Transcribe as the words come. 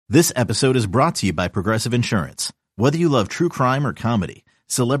This episode is brought to you by Progressive Insurance. Whether you love true crime or comedy,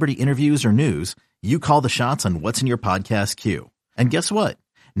 celebrity interviews or news, you call the shots on what's in your podcast queue. And guess what?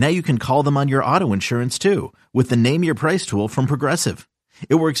 Now you can call them on your auto insurance too with the Name Your Price tool from Progressive.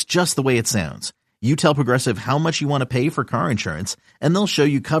 It works just the way it sounds. You tell Progressive how much you want to pay for car insurance, and they'll show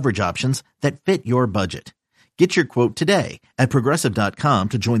you coverage options that fit your budget. Get your quote today at Progressive.com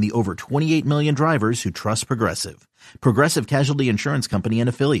to join the over 28 million drivers who trust Progressive. Progressive Casualty Insurance Company and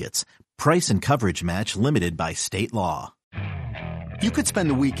Affiliates. Price and coverage match limited by state law. You could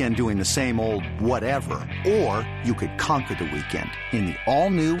spend the weekend doing the same old whatever, or you could conquer the weekend in the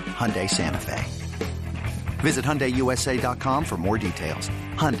all-new Hyundai Santa Fe. Visit HyundaiUSA.com for more details.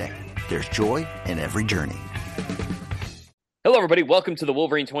 Hyundai, there's joy in every journey. Hello, everybody. Welcome to the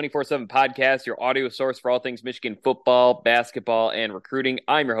Wolverine 24/7 podcast, your audio source for all things Michigan football, basketball, and recruiting.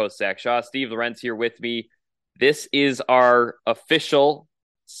 I'm your host, Zach Shaw. Steve Lorenz here with me. This is our official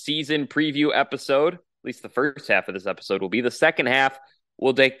season preview episode. At least the first half of this episode will be. The second half,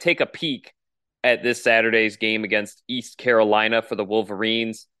 we'll take a peek at this Saturday's game against East Carolina for the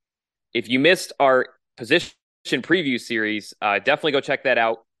Wolverines. If you missed our position preview series, definitely go check that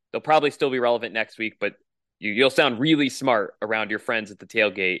out. They'll probably still be relevant next week, but you'll sound really smart around your friends at the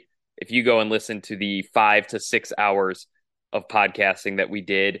tailgate if you go and listen to the 5 to 6 hours of podcasting that we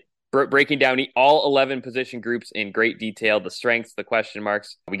did, breaking down all 11 position groups in great detail, the strengths, the question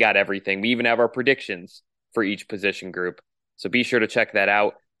marks. We got everything. We even have our predictions for each position group. So be sure to check that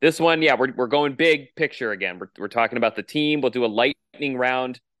out. This one, we're going big picture again. We're talking about the team. We'll do a lightning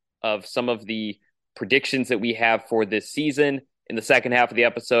round of some of the predictions that we have for this season. In the second half of the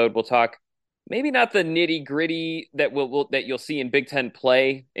episode, we'll talk maybe not the nitty gritty that that you'll see in Big Ten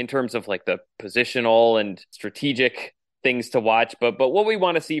play in terms of like the positional and strategic things to watch, but what we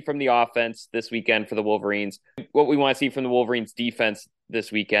want to see from the offense this weekend for the Wolverines, what we want to see from the Wolverines defense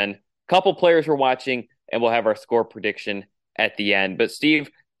this weekend. Couple players we're watching, and we'll have our score prediction at the end. But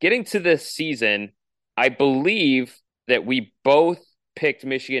Steve, getting to this season, I believe that we both picked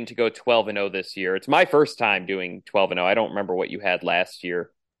Michigan to go 12-0 this year. It's my first time doing 12-0. I don't remember what you had last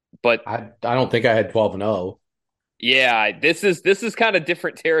year. But I don't think I had 12-0. Yeah, this is kind of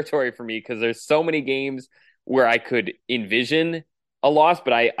different territory for me because there's so many games where I could envision a loss,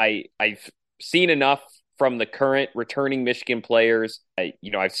 but I've seen enough from the current returning Michigan players.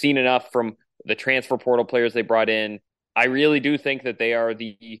 I've seen enough from the transfer portal players they brought in. I really do think that they are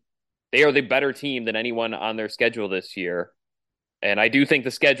the better team than anyone on their schedule this year, and I do think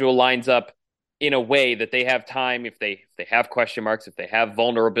the schedule lines up in a way that they have time. If they have question marks, if they have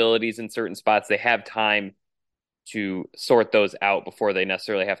vulnerabilities in certain spots, they have time to sort those out before they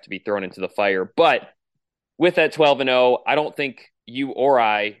necessarily have to be thrown into the fire. But with that 12-0, I don't think you or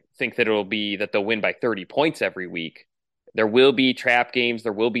I think that it'll be that they'll win by 30 points every week. There will be trap games.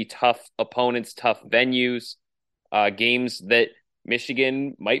 There will be tough opponents, tough venues, games that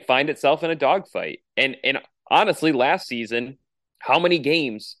Michigan might find itself in a dogfight. And honestly, last season, how many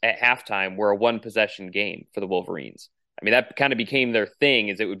games at halftime were a one-possession game for the Wolverines? I mean, that kind of became their thing,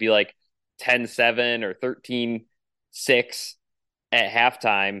 is it would be like 10-7 or 13-6 at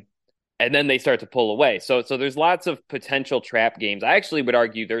halftime, and then they start to pull away. So there's lots of potential trap games. I actually would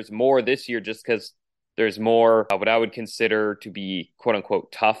argue there's more this year just because there's more what I would consider to be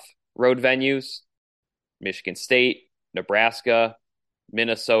quote-unquote tough road venues. Michigan State, Nebraska,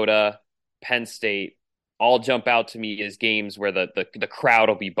 Minnesota, Penn State all jump out to me as games where the crowd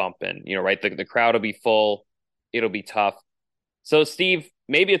will be bumping, right? The crowd will be full. It'll be tough. So, Steve,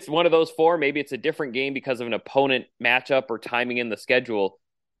 maybe it's one of those four. Maybe it's a different game because of an opponent matchup or timing in the schedule.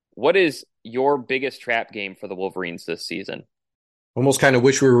 What is your biggest trap game for the Wolverines this season? Almost kind of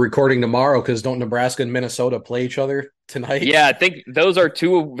wish we were recording tomorrow because don't Nebraska and Minnesota play each other tonight? Yeah, I think those are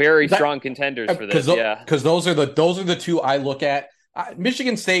two very strong contenders for this. Because those are the two I look at.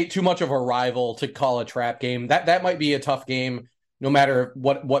 Michigan State, too much of a rival to call a trap game. That might be a tough game, no matter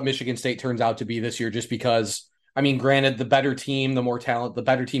what Michigan State turns out to be this year, just because, I mean, granted, the better team, the more talent, the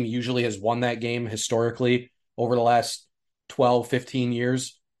better team usually has won that game historically over the last 12, 15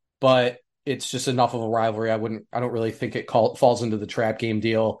 years. But it's just enough of a rivalry. I don't really think it falls into the trap game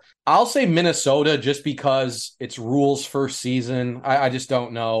deal. I'll say Minnesota just because it's Rule's first season. I just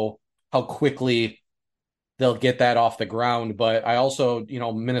don't know how quickly they'll get that off the ground. But I also,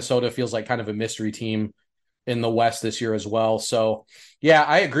 Minnesota feels like kind of a mystery team in the West this year as well. So yeah,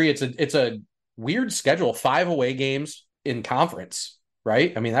 I agree. It's a weird schedule, 5 away games in conference,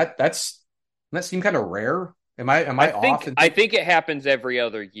 right? I mean, that seemed kind of rare. Am I off? I think it happens every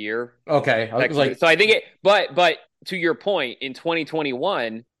other year. Okay. So I think but to your point, in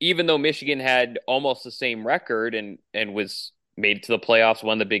 2021, even though Michigan had almost the same record and was made it to the playoffs,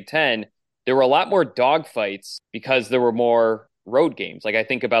 won the Big Ten, there were a lot more dogfights because there were more road games. Like I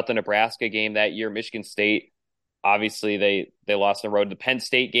think about the Nebraska game that year, Michigan State, obviously they lost on the road. The Penn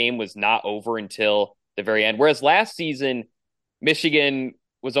State game was not over until the very end. Whereas last season, Michigan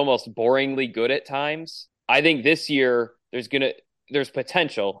was almost boringly good at times. I think this year there's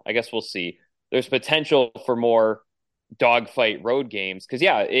potential. I guess we'll see. There's potential for more dogfight road games because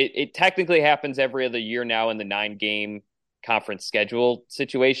it technically happens every other year now in the 9-game conference schedule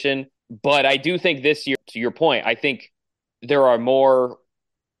situation. But I do think this year, to your point, I think there are more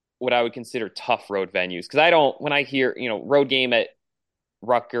what I would consider tough road venues because when I hear road game at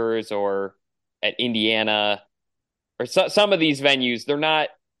Rutgers or at Indiana or some of these venues, they're not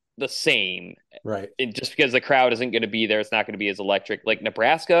the same. Right. And just because the crowd isn't going to be there, it's not going to be as electric. Like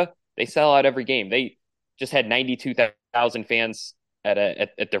Nebraska, they sell out every game. They just had 92,000 fans at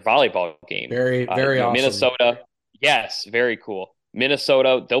their volleyball game. Very, very awesome. Minnesota, yes, very cool.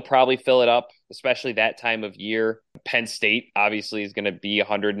 Minnesota, they'll probably fill it up, especially that time of year. Penn State, obviously, is going to be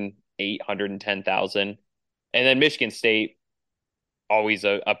 108, 110,000. And then Michigan State, always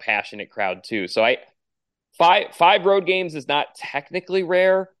a passionate crowd, too. So five road games is not technically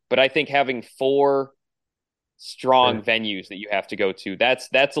rare, but I think having 4 strong venues that you have to go to,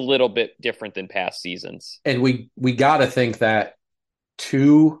 that's a little bit different than past seasons. And we got to think that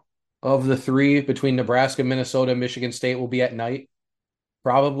 2 of the 3 between Nebraska, Minnesota, Michigan State will be at night,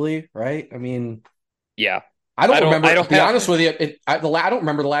 probably, right? I mean, yeah. I don't remember. To be honest with you, I don't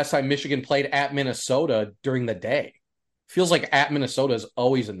remember the last time Michigan played at Minnesota during the day. Feels like at Minnesota is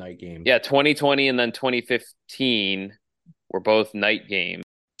always a night game. Yeah, 2020 and then 2015 were both night games.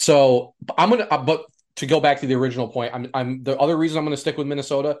 So but to go back to the original point, I'm the other reason I'm going to stick with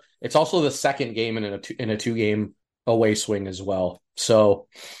Minnesota. It's also the second game in a 2-game away swing as well. So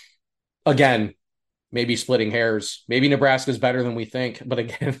again, maybe splitting hairs. Maybe Nebraska's better than we think. But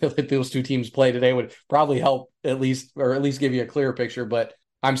again, if those 2 teams play today would probably help at least give you a clearer picture. But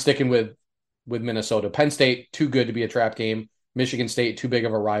I'm sticking with Minnesota. Penn State, too good to be a trap game. Michigan State, too big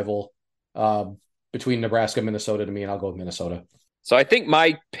of a rival between Nebraska and Minnesota to me, and I'll go with Minnesota. So I think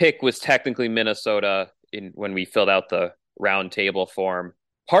my pick was technically Minnesota when we filled out the round table form,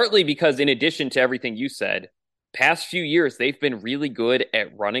 partly because in addition to everything you said, past few years, they've been really good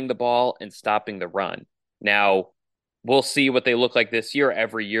at running the ball and stopping the run. Now, we'll see what they look like this year.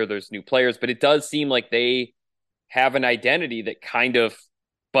 Every year there's new players, but it does seem like they have an identity that kind of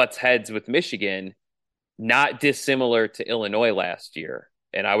butts heads with Michigan, not dissimilar to Illinois last year.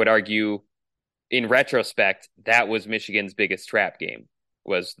 And I would argue, in retrospect, that was Michigan's biggest trap game,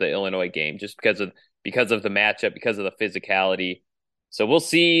 was the Illinois game, just because of the matchup, because of the physicality. So we'll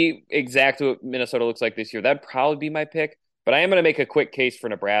see exactly what Minnesota looks like this year. That'd probably be my pick, but I am going to make a quick case for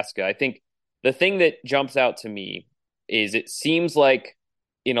Nebraska. I think the thing that jumps out to me is it seems like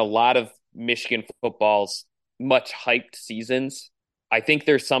in a lot of Michigan football's much hyped seasons, I think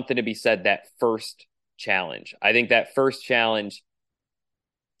there's something to be said that first challenge. I think that first challenge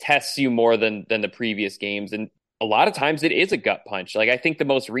tests you more than the previous games. And a lot of times it is a gut punch. Like I think the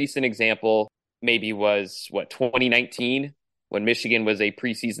most recent example maybe was 2019 when Michigan was a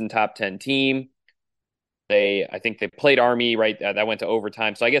preseason top 10 team. I think they played Army, right? That went to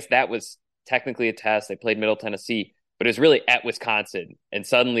overtime. So I guess that was technically a test. They played Middle Tennessee, but it was really at Wisconsin. And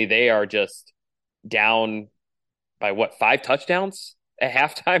suddenly they are just down by 5 touchdowns at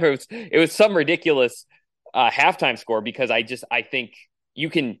halftime. It was some ridiculous halftime score because I think you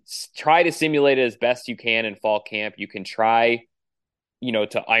can try to simulate it as best you can in fall camp. You can try,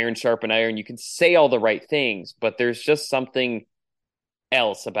 to iron sharpen iron. You can say all the right things, but there's just something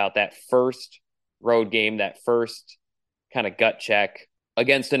else about that first road game, that first kind of gut check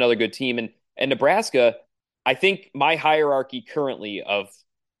against another good team. And Nebraska, I think my hierarchy currently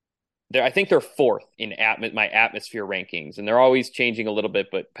I think they're 4th in my atmosphere rankings, and they're always changing a little bit,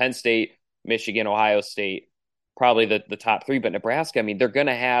 but Penn State, Michigan, Ohio State, probably the top 3, but Nebraska, I mean, they're going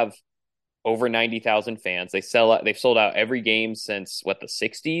to have over 90,000 fans. They've sold out every game since the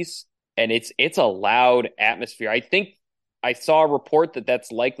 60s, and it's a loud atmosphere. I think I saw a report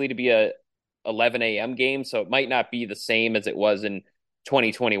that's likely to be a 11 a.m. game, so it might not be the same as it was in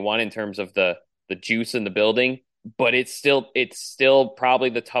 2021 in terms of the juice in the building, but it's still probably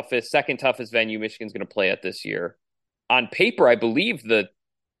the second toughest venue Michigan's going to play at this year. On paper, I believe the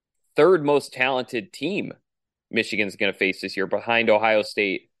 3rd most talented team Michigan's going to face this year, behind Ohio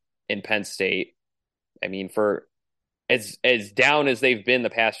State and Penn State. I mean, for as down as they've been the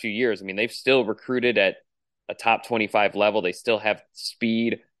past few years, I mean, they've still recruited at a top 25 level. They still have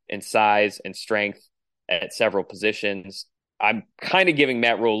speed and size and strength at several positions. I'm kind of giving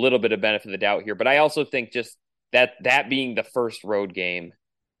Matt Rule a little bit of benefit of the doubt here, but I also think just that being the first road game,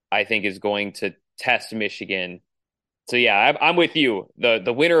 I think is going to test Michigan. So yeah, I'm with you.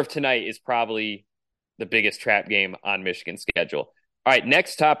 The winner of tonight is probably the biggest trap game on Michigan's schedule. All right,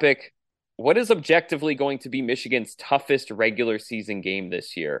 next topic. What is objectively going to be Michigan's toughest regular season game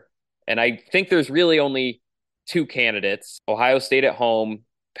this year? And I think there's really only two candidates: Ohio State at home,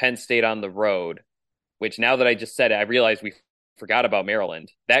 Penn State on the road. Which, now that I just said it, I realize we forgot about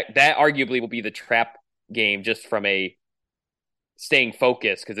Maryland. That arguably will be the trap game, just from a staying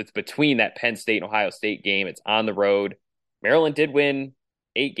focused, because it's between that Penn State and Ohio State game. It's on the road. Maryland did win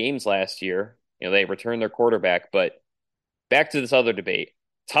 8 games last year. They returned their quarterback. But back to this other debate.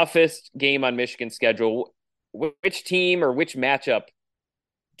 Toughest game on Michigan's schedule. Which team or which matchup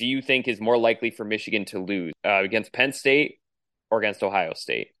do you think is more likely for Michigan to lose, against Penn State or against Ohio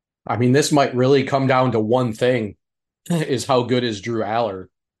State? I mean, this might really come down to one thing, is how good is Drew Aller?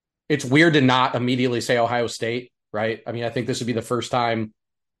 It's weird to not immediately say Ohio State, right? I mean, I think this would be the first time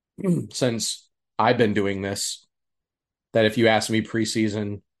since I've been doing this that if you ask me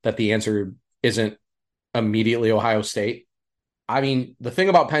preseason, that the answer isn't immediately Ohio State. I mean, the thing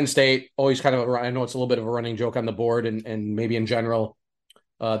about Penn State, always kind of, I know it's a little bit of a running joke on the board and maybe in general,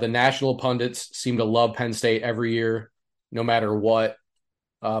 the national pundits seem to love Penn State every year, no matter what.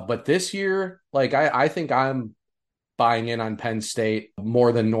 But this year, like, I think I'm buying in on Penn State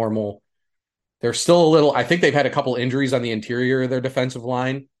more than normal. They're still a little, I think they've had a couple injuries on the interior of their defensive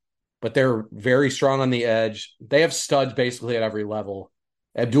line, but they're very strong on the edge. They have studs basically at every level.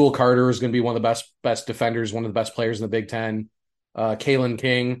 Abdul Carter is going to be one of the best defenders, one of the best players in the Big Ten. Kalen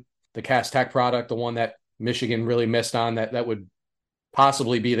King, the Cass Tech product, the one that Michigan really missed on, that would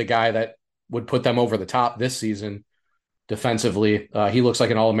possibly be the guy that would put them over the top this season defensively. He looks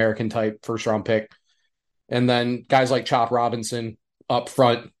like an All-American type first-round pick. And then guys like Chop Robinson up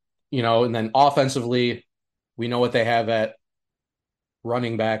front, and then offensively, we know what they have at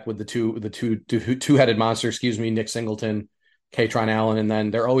running back with the two-headed monster, Nick Singleton, Katron Allen, and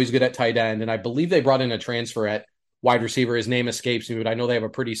then they're always good at tight end. And I believe they brought in a transfer at wide receiver. His name escapes me, but I know they have a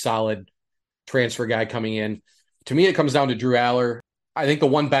pretty solid transfer guy coming in. To me, it comes down to Drew Aller. I think the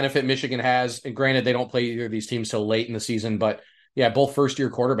one benefit Michigan has, and granted, they don't play either of these teams till late in the season, but yeah, both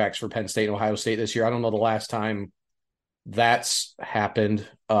first-year quarterbacks for Penn State and Ohio State this year. I don't know the last time that's happened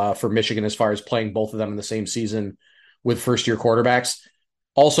for Michigan as far as playing both of them in the same season with first-year quarterbacks.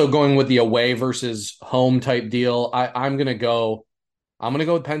 Also going with the away versus home type deal, I'm going to go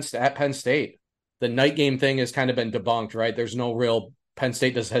with Penn State. The night game thing has kind of been debunked, right? There's no real, Penn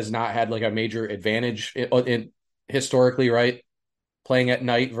State has not had like a major advantage in historically, right? Playing at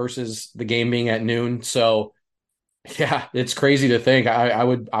night versus the game being at noon. So yeah, it's crazy to think. I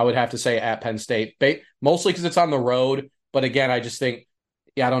would have to say at Penn State, mostly because it's on the road. But again, I just think,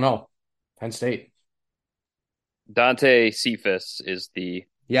 I don't know. Penn State. Dante Cephas is the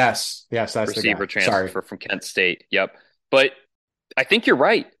yes, that's receiver the guy. transfer from Kent State. Yep. But I think you're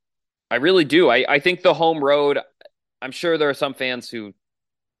right. I really do. I think the home road, I'm sure there are some fans I'm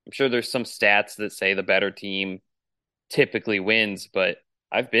sure there's some stats that say the better team typically wins, but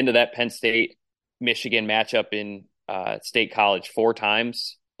I've been to that Penn State Michigan matchup in State College 4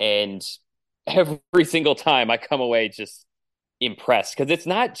 times, and every single time I come away just impressed, because it's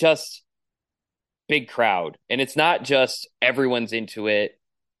not just big crowd, and it's not just everyone's into it,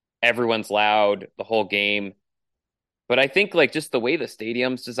 everyone's loud the whole game, but I think like just the way the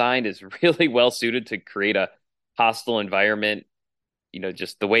stadium's designed is really well suited to create a hostile environment.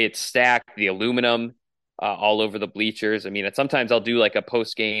 Just the way it's stacked, the aluminum all over the bleachers. I mean, sometimes I'll do like a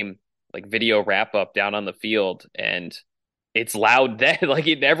post game like video wrap up down on the field, and it's loud then, like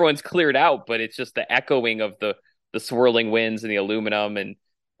everyone's cleared out, but it's just the echoing of the swirling winds and the aluminum, and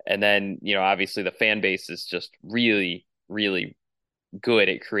then obviously the fan base is just really, really good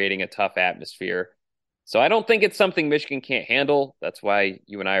at creating a tough atmosphere. So I don't think it's something Michigan can't handle. That's why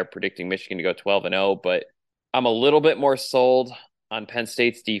you and I are predicting Michigan to go 12-0, but I'm a little bit more sold on Penn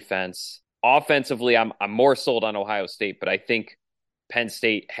State's defense. Offensively, I'm more sold on Ohio State, but I think Penn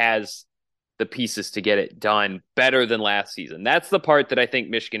State has the pieces to get it done better than last season. That's the part that I think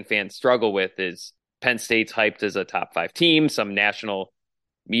Michigan fans struggle with, is Penn State's hyped as a top 5 team. Some national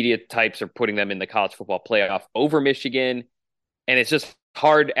media types are putting them in the college football playoff over Michigan. And it's just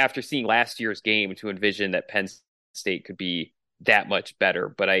hard after seeing last year's game to envision that Penn State could be that much better.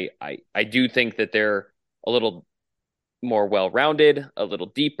 But I do think that they're a little more well-rounded, a little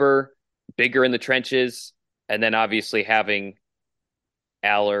deeper, bigger in the trenches. And then obviously having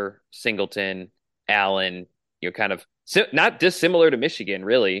Aller, Singleton, Allen, kind of not dissimilar to Michigan,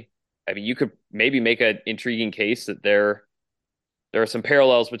 really. I mean, you could maybe make an intriguing case that they're there are some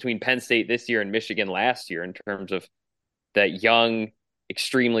parallels between Penn State this year and Michigan last year in terms of that young,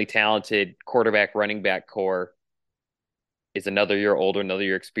 extremely talented quarterback running back core is another year older, another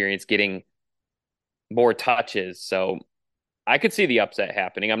year experience, getting more touches. So I could see the upset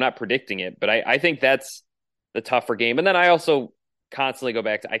happening. I'm not predicting it, but I think that's the tougher game. And then I also constantly go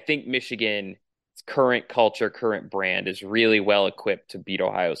back to I think Michigan's current culture, current brand is really well equipped to beat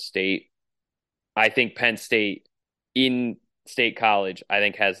Ohio State. I think Penn State in State College, I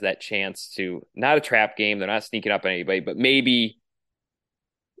think has that chance to not a trap game. They're not sneaking up on anybody, but maybe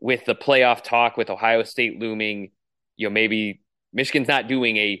with the playoff talk with Ohio State looming, maybe Michigan's not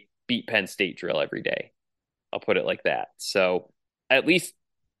doing a beat Penn State drill every day. I'll put it like that. So at least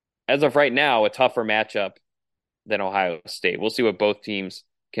as of right now, a tougher matchup than Ohio State. We'll see what both teams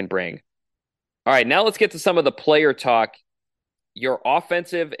can bring. All right, now let's get to some of the player talk. Your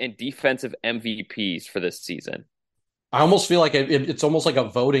offensive and defensive MVPs for this season. I almost feel like it's almost like a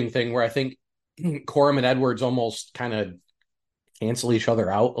voting thing where I think Corum and Edwards almost kind of cancel each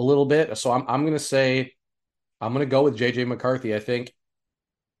other out a little bit. So I'm going to say I'm going to go with JJ McCarthy. I think,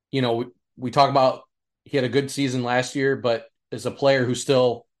 we talk about he had a good season last year, but as a player who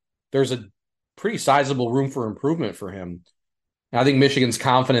still there's a pretty sizable room for improvement for him. And I think Michigan's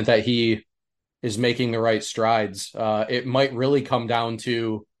confident that he is making the right strides. It might really come down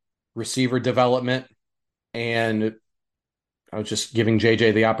to receiver development and I was just giving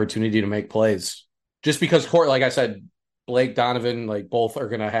JJ the opportunity to make plays. Just because, like I said, Blake, Donovan, like both are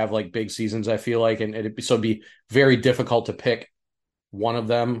going to have like big seasons, I feel like, and it'd be very difficult to pick one of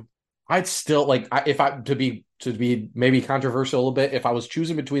them. I'd still like to be maybe controversial a little bit. If I was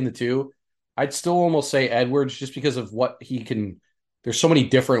choosing between the two, I'd still almost say Edwards just because of what he can. There's so many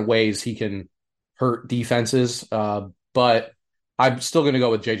different ways he can hurt defenses, but I'm still going to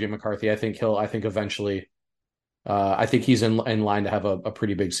go with JJ McCarthy. I think eventually. I think he's in line to have a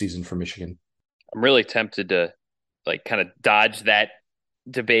pretty big season for Michigan. I'm really tempted to like kind of dodge that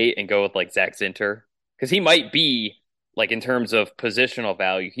debate and go with like Zach Zinter because he might be like in terms of positional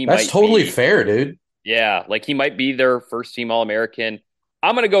value. That's totally fair, dude. Yeah, like he might be their first team All-American.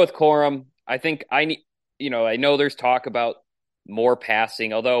 I'm going to go with Corum. I think I know there's talk about more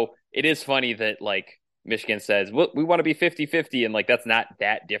passing, although it is funny that like Michigan says, we want to be 50-50 and like that's not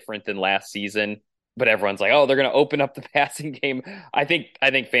that different than last season. But everyone's like, oh, they're going to open up the passing game. I think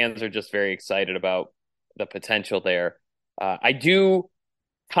fans are just very excited about the potential there. I do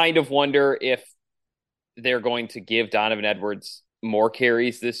kind of wonder if they're going to give Donovan Edwards more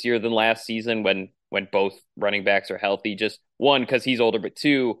carries this year than last season when both running backs are healthy. Just one, because he's older, but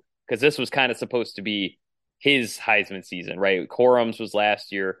two, because this was kind of supposed to be his Heisman season, right? Corum's was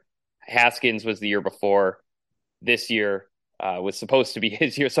last year. Haskins was the year before. This year was supposed to be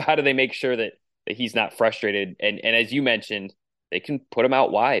his year. So how do they make sure that he's not frustrated? And as you mentioned, they can put him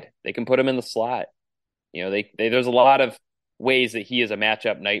out wide. They can put him in the slot. There's a lot of ways that he is a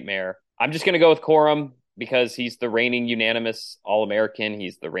matchup nightmare. I'm just going to go with Corum because he's the reigning unanimous All-American.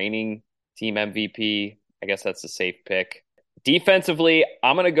 He's the reigning team MVP. I guess that's a safe pick. Defensively,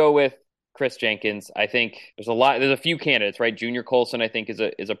 I'm going to go with Chris Jenkins. I think there's a few candidates, right? Junior Colson, I think,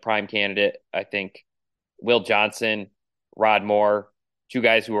 is a prime candidate. I think Will Johnson, Rod Moore, two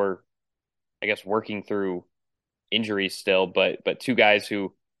guys who are, I guess, working through injuries still, but two guys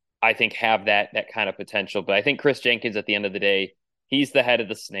who I think have that kind of potential. But I think Chris Jenkins, at the end of the day, he's the head of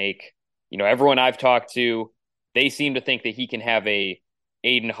the snake. Everyone I've talked to, they seem to think that he can have a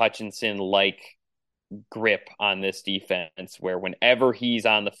Aiden Hutchinson-like grip on this defense, where whenever he's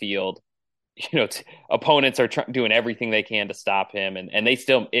on the field, opponents are doing everything they can to stop him, and it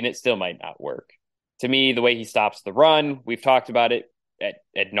still might not work. To me, the way he stops the run, we've talked about it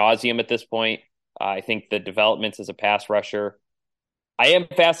ad nauseum at this point. I think the developments as a pass rusher. I am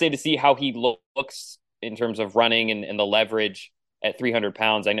fascinated to see how he looks in terms of running and the leverage at 300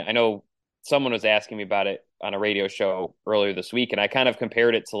 pounds. I know someone was asking me about it on a radio show earlier this week, and I kind of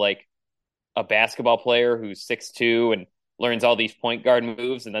compared it to like a basketball player who's 6'2" and learns all these point guard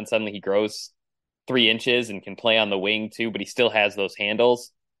moves, and then suddenly he grows 3 inches and can play on the wing too, but he still has those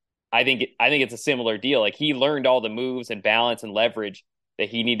handles. I think it's a similar deal. Like he learned all the moves and balance and leverage that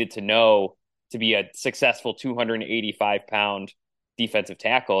he needed to know to be a successful 285-pound defensive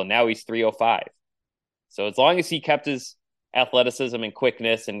tackle, and now he's 305. So as long as he kept his athleticism and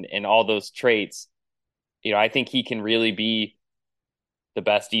quickness and all those traits, I think he can really be the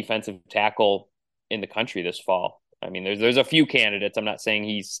best defensive tackle in the country this fall. I mean, there's a few candidates. I'm not saying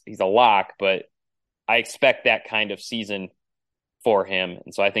he's a lock, but I expect that kind of season for him,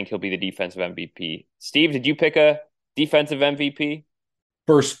 and so I think he'll be the defensive MVP. Steve, did you pick a defensive MVP?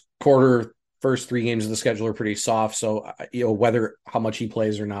 First quarter first 3 games of the schedule are pretty soft. So, whether how much he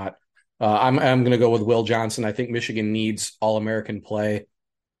plays or not, I'm going to go with Will Johnson. I think Michigan needs All-American play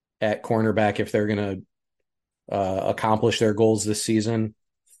at cornerback if they're going to accomplish their goals this season.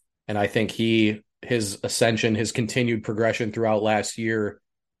 And I think his ascension, his continued progression throughout last year,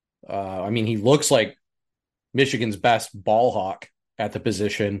 he looks like Michigan's best ball hawk at the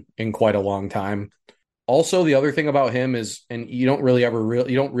position in quite a long time. Also, the other thing about him is, and you don't really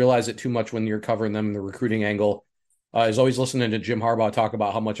you don't realize it too much when you're covering them in the recruiting angle, is always listening to Jim Harbaugh talk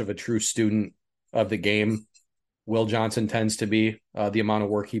about how much of a true student of the game Will Johnson tends to be, the amount of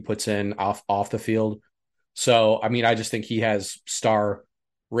work he puts in off the field. So, I just think he has star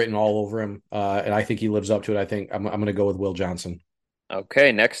written all over him, and I think he lives up to it. I think I'm going to go with Will Johnson.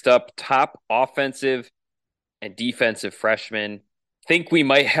 Okay, next up, top offensive and defensive freshmen. Think we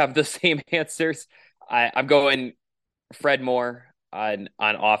might have the same answers. I'm going Fred Moore on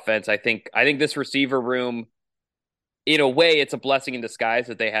offense. I think this receiver room, in a way, it's a blessing in disguise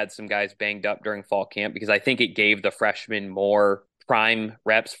that they had some guys banged up during fall camp, because I think it gave the freshmen more prime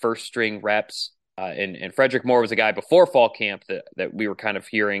reps, first string reps. And Frederick Moore was a guy before fall camp that we were kind of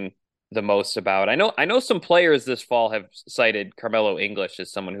hearing the most about. I know some players this fall have cited Carmelo English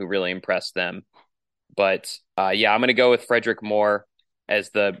as someone who really impressed them. But I'm going to go with Frederick Moore as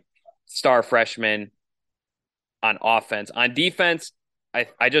the star freshman on offense. On defense,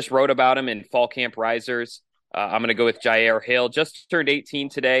 I just wrote about him in Fall Camp Risers. I'm going to go with Jair Hill. Just turned 18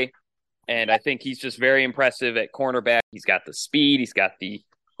 today, and I think he's just very impressive at cornerback. He's got the speed. He's got the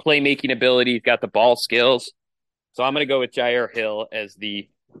playmaking ability. He's got the ball skills. So I'm going to go with Jair Hill as the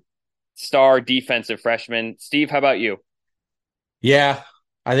star defensive freshman. Steve, how about you? Yeah,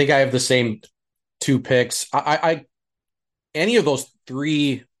 I think I have the same two picks. I any of those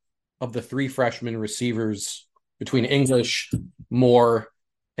three of the three freshman receivers between English, Moore,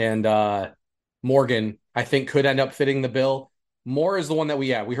 and Morgan, I think could end up fitting the bill. Moore is the one that we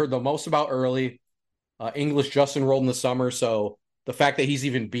heard the most about early. English just enrolled in the summer, so the fact that he's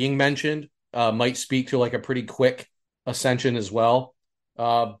even being mentioned might speak to like a pretty quick ascension as well.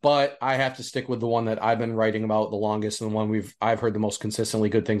 But I have to stick with the one that I've been writing about the longest and the one I've heard the most consistently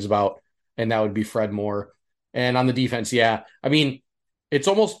good things about, and that would be Fred Moore. And on the defense, it's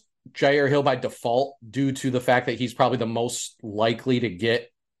almost Jair Hill by default due to the fact that he's probably the most likely to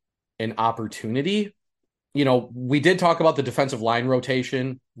get an opportunity. We did talk about the defensive line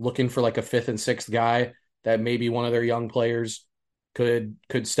rotation, looking for like a fifth and sixth guy that maybe one of their young players could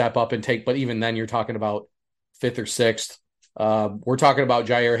step up and take. But even then, you're talking about fifth or sixth. We're talking about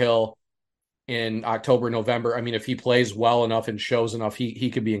Jair Hill in October, November. If he plays well enough and shows enough, he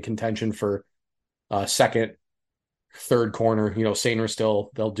could be in contention for second, third corner. Sainer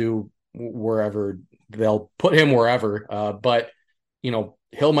still, they'll do wherever, they'll put him wherever. But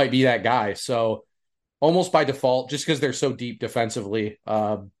Hill might be that guy. So almost by default, just because they're so deep defensively. But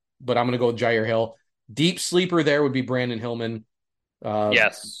I'm going to go with Jair Hill. Deep sleeper there would be Brandon Hillman.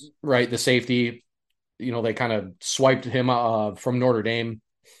 Yes. Right, the safety. They kind of swiped him from Notre Dame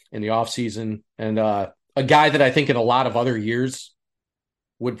in the offseason. And a guy that I think in a lot of other years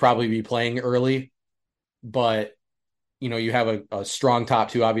would probably be playing early. But, you have a strong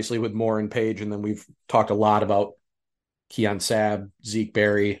top two, obviously, with Moore and Page. And then we've talked a lot about Keon Sabb, Zeke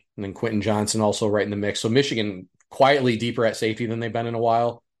Berry, and then Quentin Johnson also right in the mix. So Michigan quietly deeper at safety than they've been in a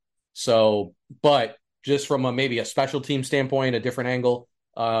while. So, but just from maybe a special team standpoint, a different angle,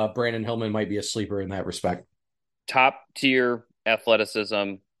 Brandon Hillman might be a sleeper in that respect. Top tier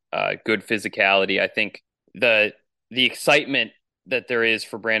athleticism, good physicality. I think the excitement that there is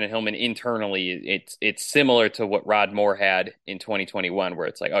for Brandon Hillman internally, it's similar to what Rod Moore had in 2021, where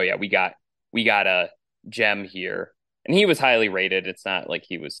it's like, oh yeah, we got a gem here, and he was highly rated. It's not like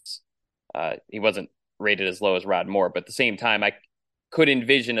he wasn't rated as low as Rod Moore, but at the same time, I could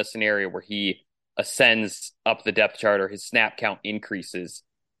envision a scenario where he ascends up the depth chart or his snap count increases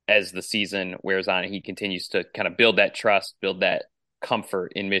as the season wears on, and he continues to kind of build that trust, build that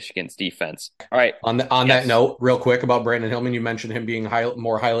comfort in Michigan's defense. All right. On that note, real quick about Brandon Hillman, you mentioned him being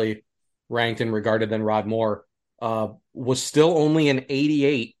more highly ranked and regarded than Rod Moore. Was still only an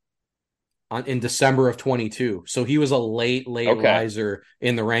 88 in December of 22. So he was a late riser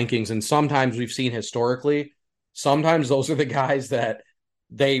in the rankings. And sometimes we've seen historically, sometimes those are the guys that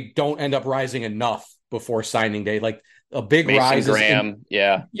they don't end up rising enough before signing day. Like a big rise. Graham,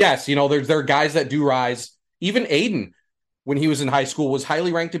 yeah. Yes, there are guys that do rise. Even Aiden, when he was in high school, was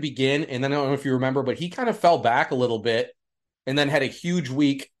highly ranked to begin. And then I don't know if you remember, but he kind of fell back a little bit and then had a huge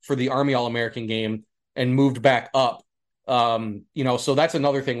week for the Army All-American game and moved back up. So that's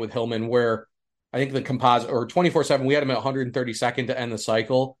another thing with Hillman, where I think the composite or 24/7, we had him at 132nd to end the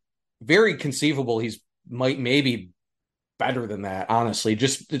cycle. very conceivable he's maybe better than that, honestly.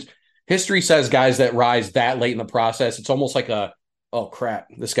 Just history says guys that rise that late in the process, it's almost like oh crap,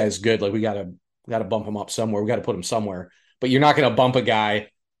 this guy's good. Like we gotta bump him up somewhere. We got to put him somewhere. But you're not going to bump a guy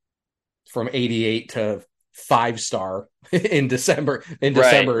from 88 to 5-star in December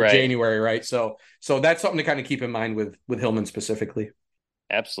or January, right? So that's something to kind of keep in mind with Hillman specifically.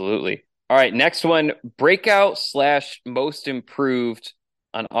 Absolutely. All right, next one, breakout / most improved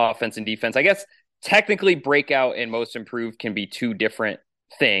on offense and defense. I guess technically breakout and most improved can be two different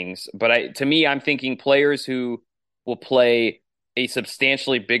things, but to me, I'm thinking players who will play a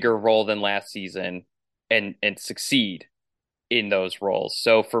substantially bigger role than last season and succeed in those roles.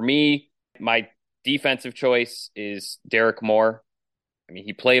 So for me, my defensive choice is Derek Moore. I mean,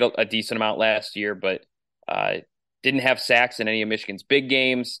 he played a decent amount last year, but didn't have sacks in any of Michigan's big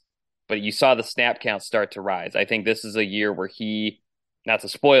games, but you saw the snap count start to rise. I think this is a year where he, not to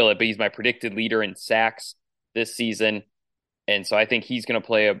spoil it, but he's my predicted leader in sacks this season. And so I think he's going to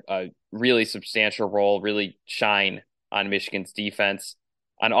play a really substantial role, really shine on Michigan's defense.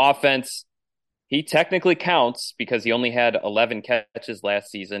 On offense, he technically counts because he only had 11 catches last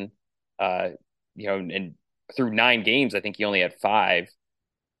season. And through 9 games, I think he only had 5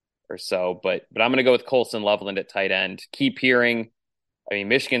 or so. But I'm going to go with Colson Loveland at tight end. Keep hearing,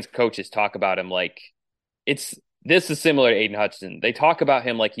 Michigan's coaches talk about him like this is similar to Aiden Hutchinson. They talk about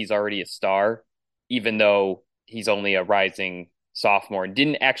him like he's already a star, even though he's only a rising sophomore and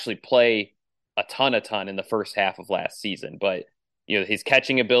didn't actually play a ton in the first half of last season. But, his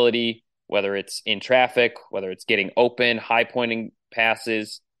catching ability, whether it's in traffic, whether it's getting open, high pointing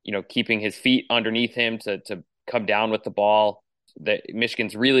passes, keeping his feet underneath him to come down with the ball, that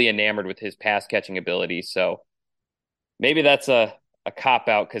Michigan's really enamored with his pass catching ability. So maybe that's a cop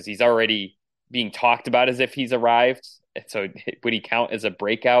out because he's already being talked about as if he's arrived. So would he count as a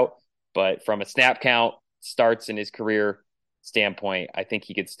breakout? But from a snap count, starts in his career standpoint, I think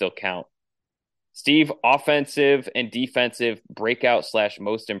he could still count. Steve, offensive and defensive breakout /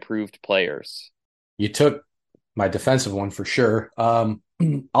 most improved players. You took my defensive one for sure.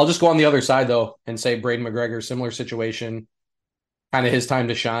 I'll just go on the other side though and say Braden McGregor, similar situation, kind of his time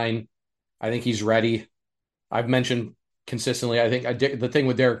to shine. I think he's ready. I've mentioned consistently, I think the thing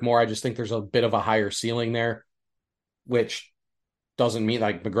with Derek Moore, I just think there's a bit of a higher ceiling there, which doesn't mean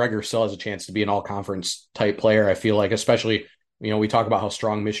like McGregor still has a chance to be an all-conference type player. I feel like, especially, we talk about how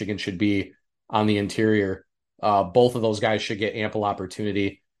strong Michigan should be on the interior. Both of those guys should get ample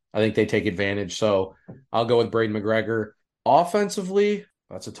opportunity. I think they take advantage. So I'll go with Braden McGregor. Offensively,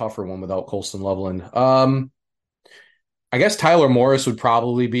 that's a tougher one without Colson Loveland. I guess Tyler Morris would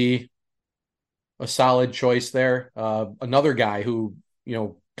probably be a solid choice there. Another guy who,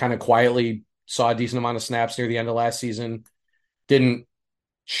 kind of quietly saw a decent amount of snaps near the end of last season. Didn't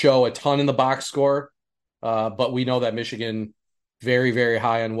show a ton in the box score, but we know that Michigan very, very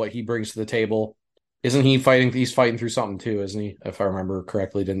high on what he brings to the table. Isn't he fighting? He's fighting through something too, isn't he? If I remember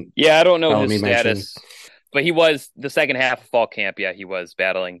correctly, I don't know his status, but he was the second half of fall camp. Yeah, he was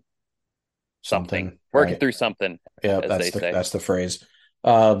battling something, working through something. Yeah, that's the phrase.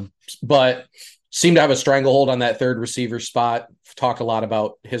 But seemed to have a stranglehold on that third receiver spot. Talked a lot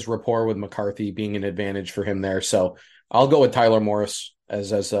about his rapport with McCarthy being an advantage for him there. So I'll go with Tyler Morris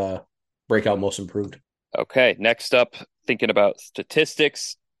as a breakout most improved. Okay, next up, thinking about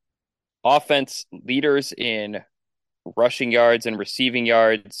statistics. Offense leaders in rushing yards and receiving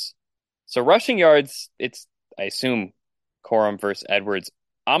yards. So rushing yards, it's, I assume, Corum versus Edwards.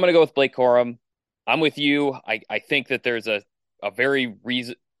 I'm going to go with Blake Corum. I'm with you. I think that there's a very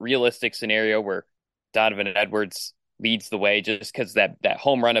realistic scenario where Donovan Edwards leads the way just because that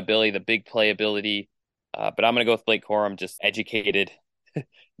home run ability, the big play ability. But I'm going to go with Blake Corum, just educated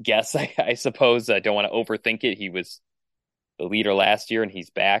guess, I suppose. I don't want to overthink it. He was the leader last year and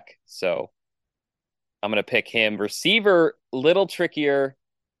he's back. So I'm going to pick him. Receiver, little trickier,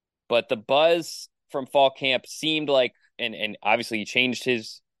 but the buzz from fall camp seemed like, and obviously he changed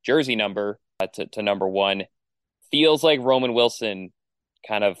his jersey number to number 1. Feels like Roman Wilson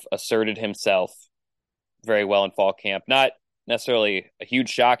kind of asserted himself very well in fall camp. Not necessarily a huge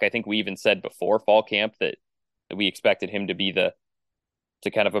shock. I think we even said before fall camp that we expected him to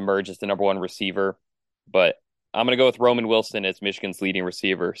kind of emerge as the number 1 receiver. But I'm going to go with Roman Wilson as Michigan's leading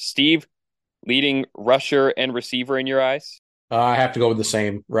receiver. Steve, leading rusher and receiver in your eyes? I have to go with the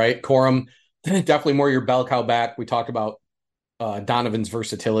same, right? Corum, definitely more your bell cow back. We talked about Donovan's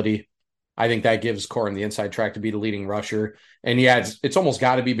versatility. I think that gives Corum the inside track to be the leading rusher. And yeah, it's almost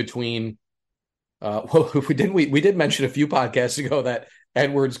got to be between. We did mention a few podcasts ago that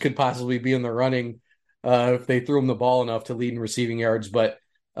Edwards could possibly be in the running if they threw him the ball enough to lead in receiving yards. But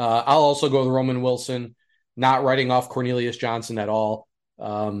I'll also go with Roman Wilson, not writing off Cornelius Johnson at all.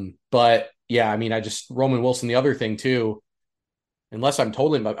 But yeah, I mean, Roman Wilson, the other thing too, unless I'm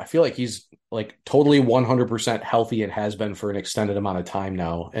totally, but I feel like he's like totally 100% healthy and has been for an extended amount of time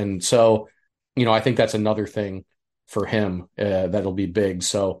now. And so, I think that's another thing for him that'll be big.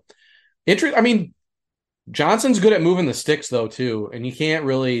 So, I mean, Johnson's good at moving the sticks though too, and you can't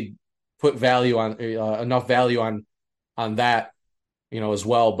really put value on enough value on that, as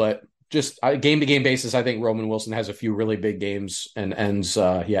well. But just game to game basis, I think Roman Wilson has a few really big games and ends,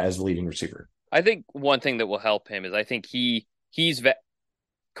 as the leading receiver. I think one thing that will help him is I think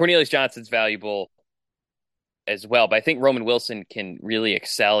Cornelius Johnson's valuable as well, but I think Roman Wilson can really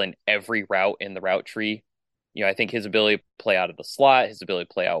excel in every route in the route tree. I think his ability to play out of the slot, his ability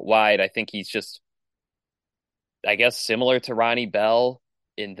to play out wide, I think he's just, I guess, similar to Ronnie Bell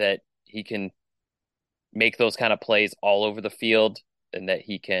in that he can make those kind of plays all over the field and that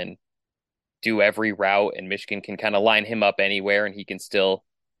he can do every route, and Michigan can kind of line him up anywhere and he can still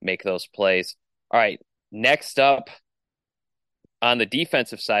make those plays. All right, next up on the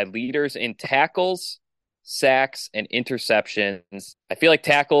defensive side, leaders in tackles, sacks, and interceptions. I feel like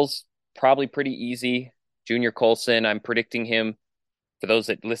tackles probably pretty easy. Junior Colson, I'm predicting him. For those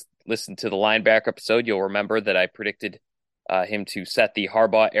that listen to the linebacker episode, you'll remember that I predicted him to set the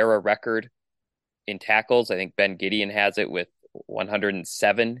Harbaugh era record in tackles. I think Ben Gideon has it with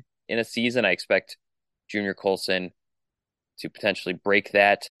 107 in a season. I expect Junior Colson to potentially break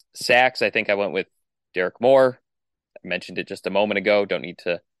that. Sacks, I think I went with Derek Moore. I mentioned it just a moment ago. Don't need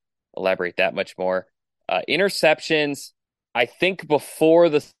to elaborate that much more. Interceptions, I think before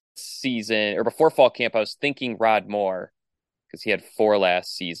the season or before fall camp, I was thinking Rod Moore because he had 4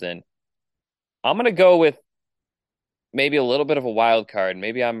 last season. I'm going to go with maybe a little bit of a wild card.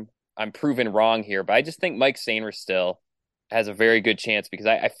 Maybe I'm proven wrong here, but I just think Mike Sainristil has a very good chance because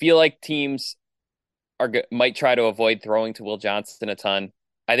I feel like teams might try to avoid throwing to Will Johnson a ton.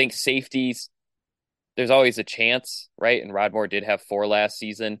 I think safeties, there's always a chance, right? And Rod Moore did have 4 last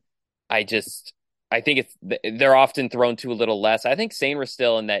season. I think they're often thrown to a little less. I think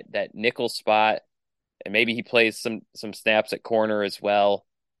Sainristil in that nickel spot, and maybe he plays some snaps at corner as well.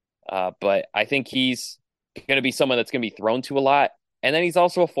 But I think he's going to be someone that's going to be thrown to a lot. And then he's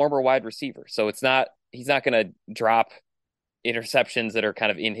also a former wide receiver. So he's not going to drop interceptions that are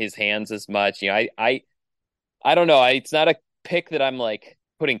kind of in his hands as much. I don't know. It's not a pick that I'm like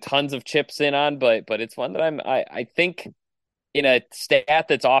putting tons of chips in on, but it's one that I think in a stat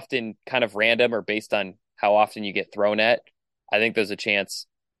that's often kind of random or based on how often you get thrown at, I think there's a chance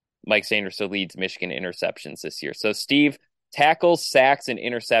Mike Sainristil leads Michigan interceptions this year. So, Steve, tackles, sacks, and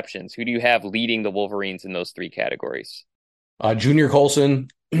interceptions. Who do you have leading the Wolverines in those 3 categories? Junior Colson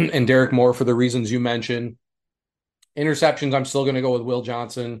and Derek Moore for the reasons you mentioned. Interceptions, I'm still going to go with Will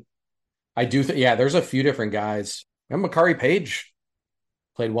Johnson. I do there's a few different guys. And Makari Page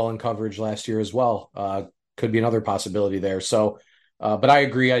played well in coverage last year as well. Could be another possibility there. So, but I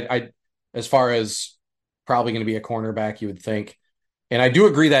agree. I as far as probably going to be a cornerback, you would think. And I do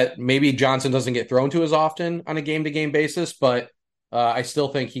agree that maybe Johnson doesn't get thrown to as often on a game-to-game basis, but I still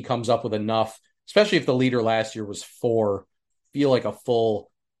think he comes up with enough, especially if the leader last year was 4, feel like a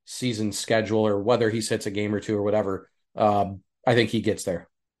full season schedule or whether he sits a game or 2 or whatever. I think he gets there.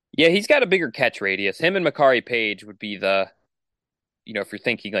 Yeah, he's got a bigger catch radius. Him and Makari Page would be if you're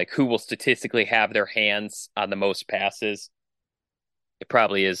thinking like who will statistically have their hands on the most passes, it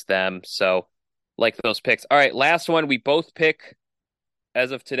probably is them. So like those picks. All right, last one. We both pick,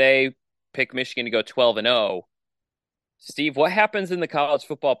 as of today, Michigan to go 12-0. Steve, what happens in the college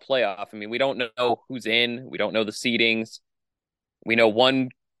football playoff? I mean, we don't know who's in. We don't know the seedings. We know one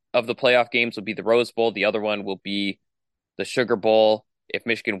of the playoff games will be the Rose Bowl. The other one will be the Sugar Bowl. If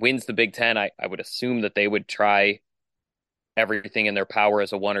Michigan wins the Big Ten, I would assume that they would try everything in their power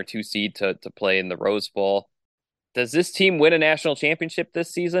as a 1 or 2 seed to play in the Rose Bowl. Does this team win a national championship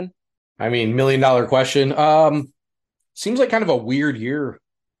this season? I mean, $1 million question. Seems like kind of a weird year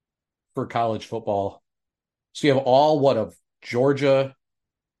for college football. So you have all of Georgia,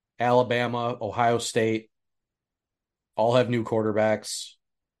 Alabama, Ohio State, all have new quarterbacks.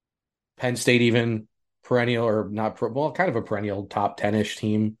 Penn State even perennial or not, kind of a perennial top 10-ish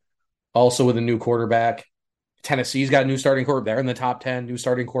team, also with a new quarterback. Tennessee's got a new starting quarterback. They're in the top 10, new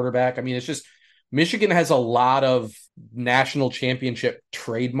starting quarterback. I mean, it's just Michigan has a lot of national championship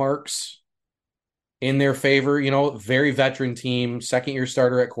trademarks in their favor. Very veteran team, second-year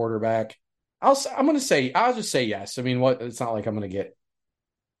starter at quarterback. I'll just say yes. I mean, it's not like I'm going to get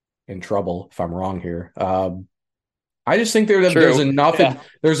in trouble if I'm wrong here. I just think there's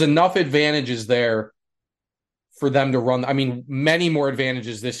enough advantages there for them to run. I mean, many more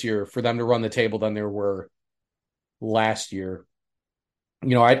advantages this year for them to run the table than there were last year.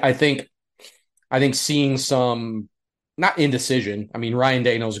 I think seeing some, not indecision. I mean, Ryan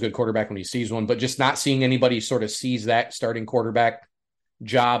Day knows a good quarterback when he sees one, but just not seeing anybody sort of seize that starting quarterback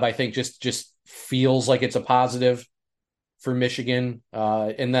job, I think just feels like it's a positive for Michigan.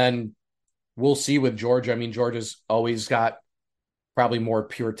 And then we'll see with Georgia. I mean, Georgia's always got probably more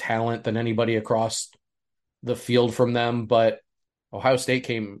pure talent than anybody across the field from them, but Ohio State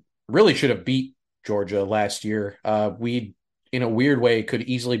really should have beat Georgia last year. We, in a weird way, could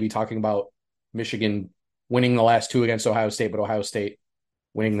easily be talking about Michigan winning the last two against Ohio State, but Ohio State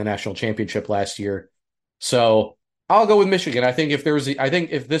winning the national championship last year. So I'll go with Michigan. I think if there was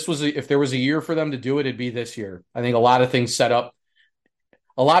a year for them to do it, it'd be this year. I think a lot of things set up,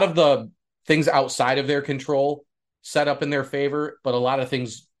 a lot of the things outside of their control set up in their favor, but a lot of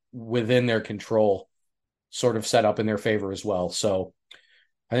things within their control sort of set up in their favor as well. So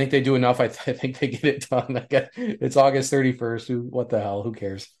I think they do enough. I think they get it done. It's August 31st. What the hell? Who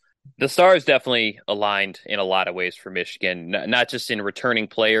cares? The stars definitely aligned in a lot of ways for Michigan, not just in returning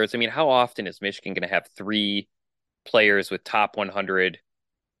players. I mean, how often is Michigan going to have three players with top 100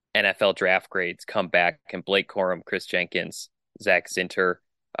 NFL draft grades come back? And Blake Corum, Chris Jenkins, Zach Zinter.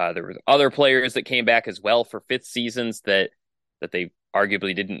 There were other players that came back as well for fifth seasons that they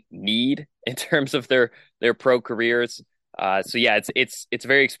arguably didn't need in terms of their pro careers. So yeah, it's a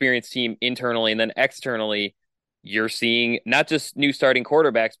very experienced team internally, and then externally, you're seeing not just new starting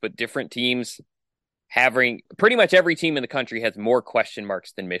quarterbacks, but different teams having pretty much every team in the country has more question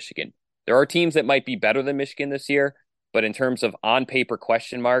marks than Michigan. There are teams that might be better than Michigan this year, but in terms of on paper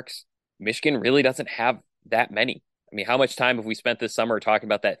question marks, Michigan really doesn't have that many. I mean, how much time have we spent this summer talking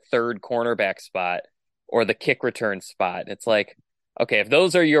about that third cornerback spot or the kick return spot? It's like, okay, if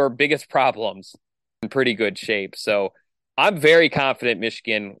those are your biggest problems, in pretty good shape. So I'm very confident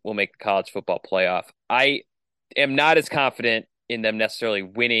Michigan will make the college football playoff. I am not as confident in them necessarily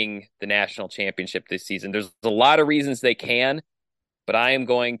winning the national championship this season. There's a lot of reasons they can, but I'm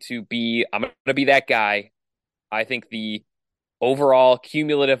going to be that guy. I think the overall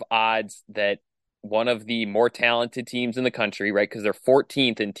cumulative odds that one of the more talented teams in the country, right, because they're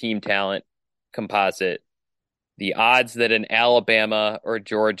 14th in team talent composite, the odds that an Alabama or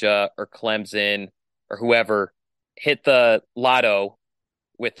Georgia or Clemson or whoever hit the lotto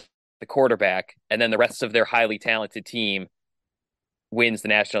with the quarterback and then the rest of their highly talented team wins the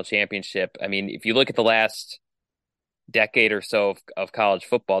national championship. I mean, if you look at the last decade or so of college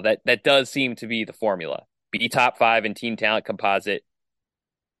football, that does seem to be the formula. Be top 5 in team talent composite,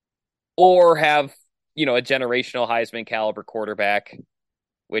 or have, a generational Heisman caliber quarterback,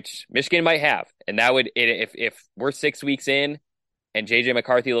 which Michigan might have. And that would, if we're 6 weeks in and JJ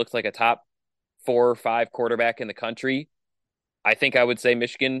McCarthy looks like a top 4 or 5 quarterback in the country, I think I would say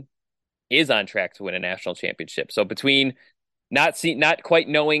Michigan is on track to win a national championship. So between not quite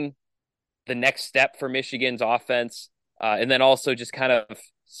knowing the next step for Michigan's offense, and then also just kind of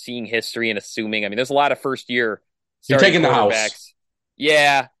seeing history and assuming, I mean, there's a lot of first year. You're taking the house.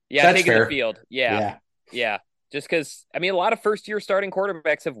 Yeah. That's taking fair. the field. Yeah. Just because, I mean, a lot of first year starting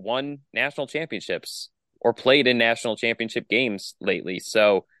quarterbacks have won national championships or played in national championship games lately.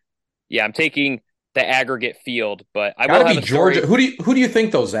 So yeah, I'm taking the aggregate field, but I will have a Georgia. Who do you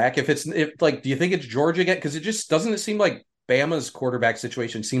think though, Zach? Do you think it's Georgia again? Because it just doesn't seem like Bama's quarterback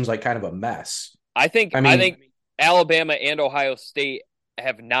situation seems like kind of a mess. I think Alabama and Ohio State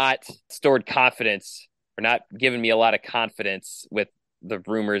have not stored confidence or not given me a lot of confidence with the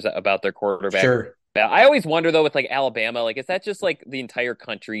rumors about their quarterback. Sure. I always wonder though with like Alabama, like is that just like the entire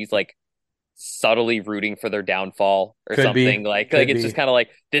country's like subtly rooting for their downfall or Could something? Be. Like it's just kind of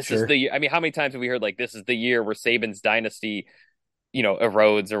like this is the. I mean, how many times have we heard like this is the year where Saban's dynasty,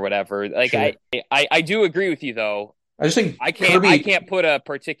 erodes or whatever? Like sure. I do agree with you though. I just think I can't put a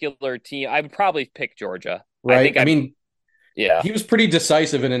particular team. I would probably pick Georgia. Right. I mean, yeah, he was pretty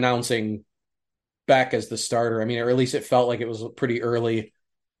decisive in announcing Beck as the starter. I mean, or at least it felt like it was pretty early,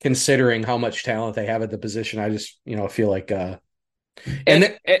 considering how much talent they have at the position. I just, feel like, they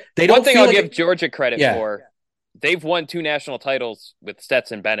don't. One thing I'll give Georgia credit for, they've won 2 national titles with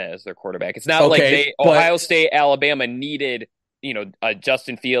Stetson Bennett as their quarterback. It's not like Ohio State, Alabama needed,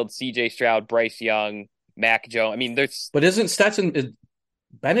 Justin Fields, C.J. Stroud, Bryce Young, Mac Jones. I mean, but isn't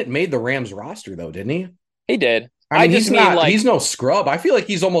Bennett made the Rams roster though? Didn't he? He did. I mean, he's no scrub. I feel like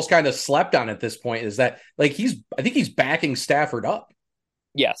he's almost kind of slept on at this point. Is that like I think he's backing Stafford up.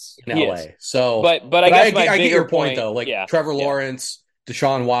 Yes, in LA. Is. So, but I guess I get your point though. Like yeah, Trevor Lawrence,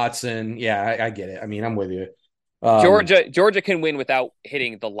 Deshaun Watson. Yeah, I get it. I mean, I'm with you. Georgia can win without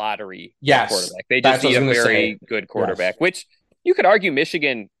hitting the lottery at Yes, quarterback. They that's just what I need was a gonna very say. good Yes. quarterback, which you could argue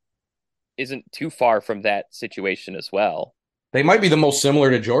Michigan isn't too far from that situation as well. They might be the most similar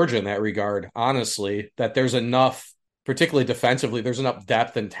to Georgia in that regard, honestly, that there's enough, particularly defensively, there's enough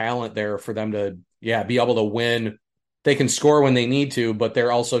depth and talent there for them to, yeah, be able to win. They can score when they need to, but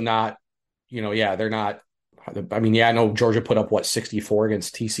they're also not, they're not. I mean, yeah, I know Georgia put up 64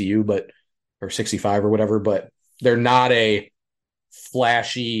 against TCU, or 65 or whatever, but they're not a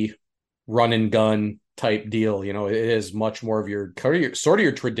flashy run and gun type deal. It is much more of your sort of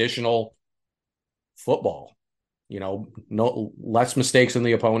your traditional football. No less mistakes than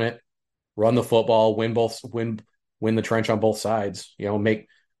the opponent, run the football, win the trench on both sides, make,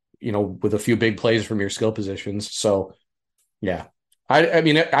 with a few big plays from your skill positions. So yeah. I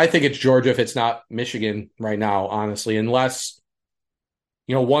mean, I think it's Georgia if it's not Michigan right now, honestly, unless,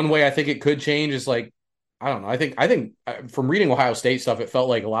 one way I think it could change is like, I don't know. I think from reading Ohio State stuff, it felt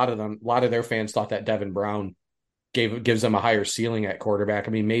like a lot of their fans thought that Devin Brown gives them a higher ceiling at quarterback.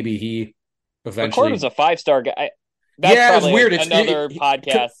 I mean, maybe he McCord was eventually. a 5-star guy. That's Yeah, it was probably weird. another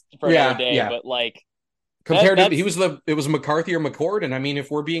podcast for another Yeah, day. yeah. But like Compared to that's it was McCarthy or McCord, and I mean,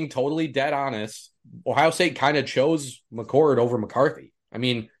 if we're being totally dead honest, Ohio State kind of chose McCord over McCarthy. I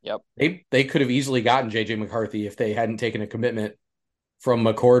mean, yep. they could have easily gotten JJ McCarthy if they hadn't taken a commitment from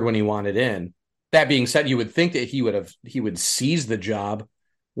McCord when he wanted in. That being said, you would think that he would seize the job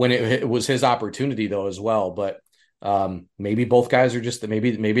when it was his opportunity though as well. But maybe both guys are just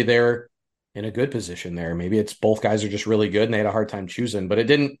maybe they're in a good position there. Maybe it's both guys are just really good and they had a hard time choosing. But it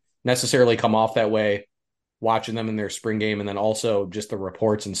didn't necessarily come off that way watching them in their spring game, and then also just the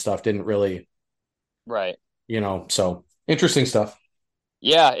reports and stuff didn't really, Right. So interesting stuff.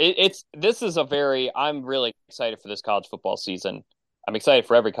 Yeah, this is I'm really excited for this college football season. I'm excited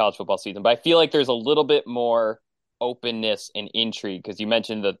for every college football season, but I feel like there's a little bit more openness and intrigue because you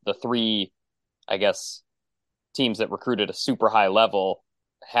mentioned the three, I guess, teams that recruited a super high level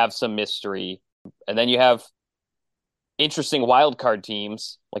have some mystery. And then you have interesting wild card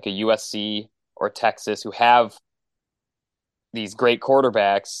teams like a USC or Texas who have these great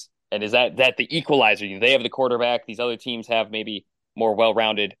quarterbacks. And is that the equalizer? They have the quarterback. These other teams have maybe more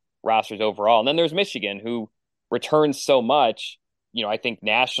well-rounded rosters overall. And then there's Michigan, who returns so much. I think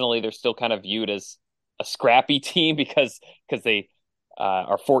nationally they're still kind of viewed as a scrappy team because they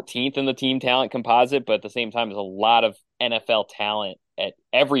are 14th in the team talent composite, but at the same time, there's a lot of NFL talent at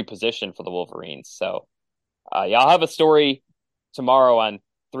every position for the Wolverines. So, I'll have a story tomorrow on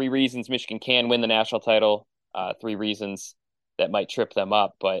 3 reasons Michigan can win the national title, 3 reasons that might trip them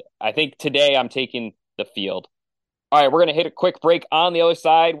up. But I think today I'm taking the field. All right, we're going to hit a quick break. On the other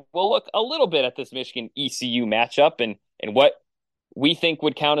side, we'll look a little bit at this Michigan ECU matchup and what we think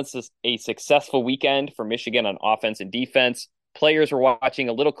would count as a successful weekend for Michigan on offense and defense. Players were watching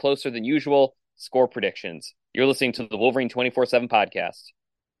a little closer than usual. Score predictions. You're listening to the Wolverine 24/7 podcast.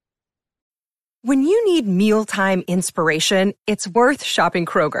 When you need mealtime inspiration, it's worth shopping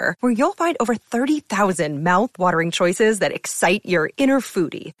Kroger, where you'll find over 30,000 mouth-watering choices that excite your inner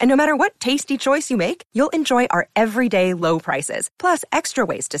foodie. And no matter what tasty choice you make, you'll enjoy our everyday low prices, plus extra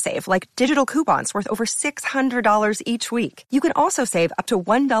ways to save, like digital coupons worth over $600 each week. You can also save up to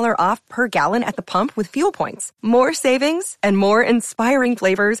 $1 off per gallon at the pump with fuel points. More savings and more inspiring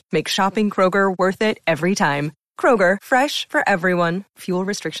flavors make shopping Kroger worth it every time. Kroger, fresh for everyone. Fuel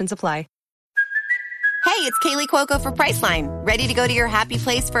restrictions apply. Hey, it's Kaylee Cuoco for Priceline. Ready to go to your happy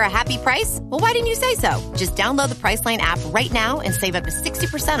place for a happy price? Well, why didn't you say so? Just download the Priceline app right now and save up to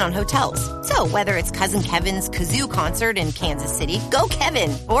 60% on hotels. So whether it's Cousin Kevin's Kazoo Concert in Kansas City, go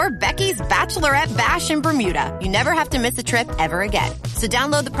Kevin, or Becky's Bachelorette Bash in Bermuda, you never have to miss a trip ever again. So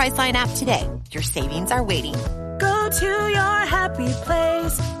download the Priceline app today. Your savings are waiting. Go to your happy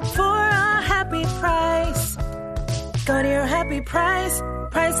place for a happy price. Go to your happy price,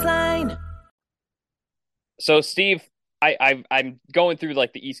 Priceline. So, Steve, I'm going through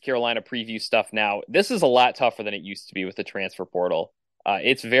like the East Carolina preview stuff now. This is a lot tougher than it used to be with the transfer portal.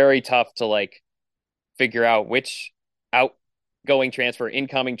 It's very tough to like figure out which outgoing transfer,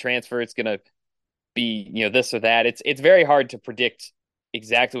 incoming transfer it's going to be, this or that. It's very hard to predict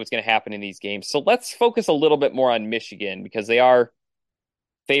exactly what's going to happen in these games. So let's focus a little bit more on Michigan because they are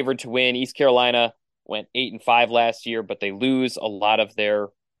favored to win. East Carolina went 8-5 last year, but they lose a lot of their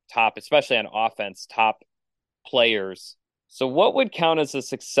top, especially on offense, top players. So what would count as a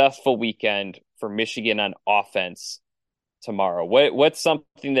successful weekend for Michigan on offense tomorrow? What's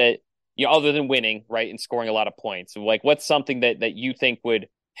something that, other than winning, right, and scoring a lot of points, like what's something that you think would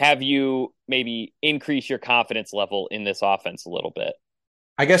have you maybe increase your confidence level in this offense a little bit?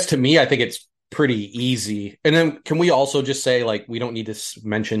 I guess to me, I think it's pretty easy. And then can we also just say, like, we don't need to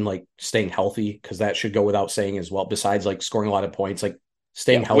mention like staying healthy, because that should go without saying as well, besides like scoring a lot of points, like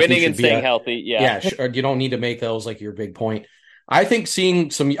staying healthy winning should and be staying healthy. Yeah. you don't need to make those like your big point. I think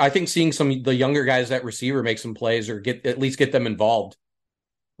seeing some the younger guys at receiver make some plays, or at least get them involved,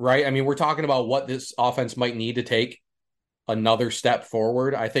 right? I mean, we're talking about what this offense might need to take another step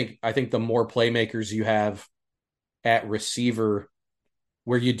forward. I think the more playmakers you have at receiver,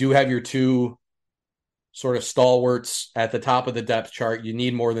 where you do have your two sort of stalwarts at the top of the depth chart, you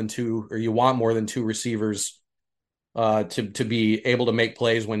need more than two, or you want more than two receivers to be able to make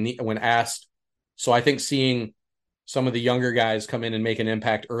plays when asked. So I think seeing some of the younger guys come in and make an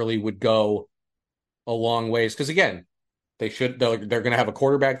impact early would go a long ways. Because again, they're going to have a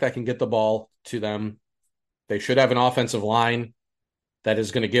quarterback that can get the ball to them. They should have an offensive line that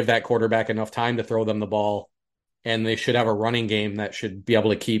is going to give that quarterback enough time to throw them the ball. And they should have a running game that should be able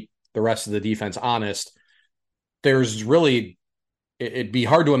to keep the rest of the defense honest. It'd be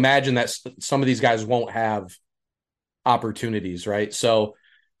hard to imagine that some of these guys won't have opportunities, right? So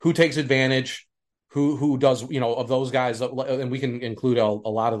who takes advantage? Who does, of those guys, and we can include a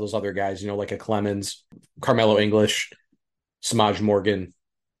lot of those other guys, like a Clemens, Carmelo English, Samaj Morgan,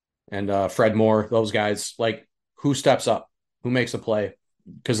 and Fred Moore, those guys, like, who steps up, who makes a play?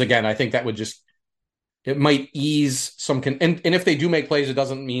 Because again, I think that would it might ease some, and if they do make plays, it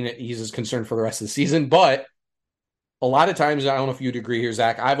doesn't mean it eases concern for the rest of the season. But a lot of times, I don't know if you'd agree here,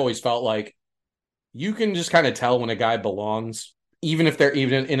 Zach, I've always felt like you can just kind of tell when a guy belongs, even if they're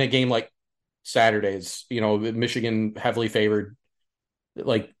even in a game like Saturdays, Michigan heavily favored,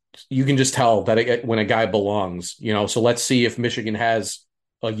 like, you can just tell that when a guy belongs, so let's see if Michigan has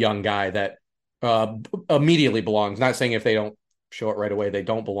a young guy that immediately belongs. Not saying if they don't show it right away, they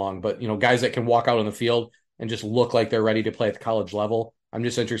don't belong, but, guys that can walk out on the field and just look like they're ready to play at the college level. I'm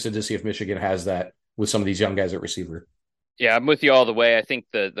just interested to see if Michigan has that with some of these young guys at receiver. Yeah, I'm with you all the way. I think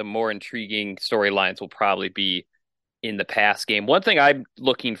the more intriguing storylines will probably be in the pass game. One thing I'm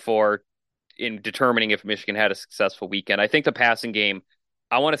looking for in determining if Michigan had a successful weekend, I think the passing game,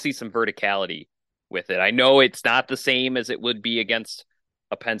 I want to see some verticality with it. I know it's not the same as it would be against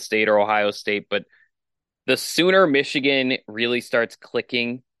a Penn State or Ohio State, but the sooner Michigan really starts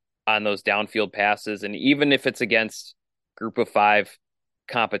clicking on those downfield passes, and even if it's against Group of Five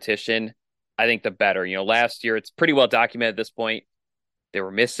competition, I think the better. Last year, it's pretty well documented at this point, they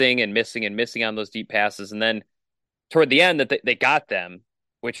were missing and missing and missing on those deep passes. And then toward the end, that they got them,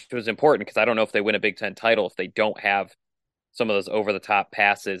 which was important, because I don't know if they win a Big Ten title if they don't have some of those over-the-top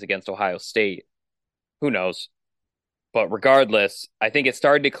passes against Ohio State. Who knows? But regardless, I think it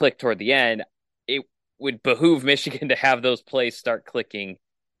started to click toward the end. It would behoove Michigan to have those plays start clicking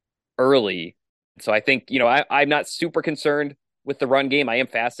early. So I think, I'm not super concerned with the run game. I am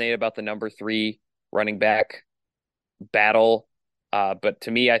fascinated about the number 3 running back battle. But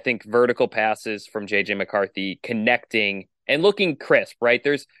to me, I think vertical passes from J.J. McCarthy connecting and looking crisp, right?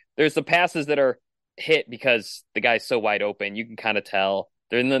 There's the passes that are hit because the guy's so wide open. You can kind of tell.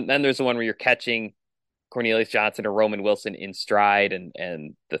 Then there's the one where you're catching Cornelius Johnson or Roman Wilson in stride,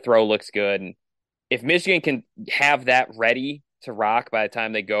 and the throw looks good. And if Michigan can have that ready to rock by the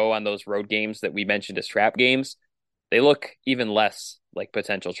time they go on those road games that we mentioned as trap games, they look even less like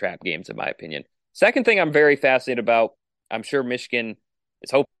potential trap games, in my opinion. Second thing I'm very fascinated about, I'm sure Michigan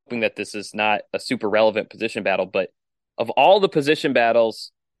is hoping that this is not a super relevant position battle, but of all the position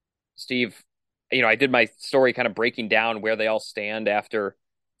battles, Steve, I did my story kind of breaking down where they all stand after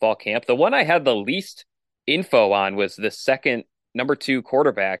fall camp. The one I had the least info on was the second number 2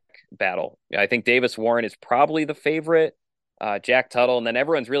 quarterback battle. I think Davis Warren is probably the favorite, Jack Tuttle, and then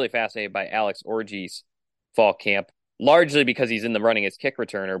everyone's really fascinated by Alex Orji's fall camp, largely because he's in the running as kick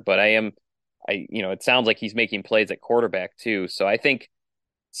returner, but it sounds like he's making plays at quarterback too. So I think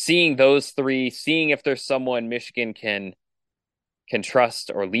seeing those 3, seeing if there's someone Michigan can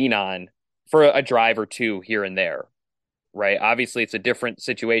trust or lean on for a drive or 2 here and there, right? Obviously, it's a different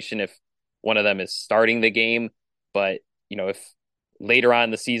situation if one of them is starting the game, but if later on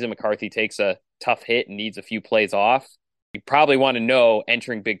in the season McCarthy takes a tough hit and needs a few plays off, you probably want to know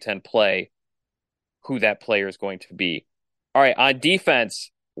entering Big Ten play who that player is going to be. All right, on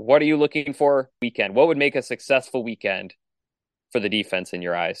defense, what are you looking for weekend? What would make a successful weekend for the defense in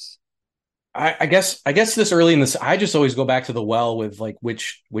your eyes? I guess this early in this, I just always go back to the well with like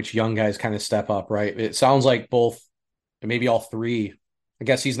which young guys kind of step up, right? It sounds like both, maybe all 3. I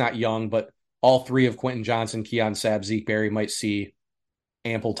guess he's not young, but all 3 of Quentin Johnson, Keon Sabb, Zeke Berry might see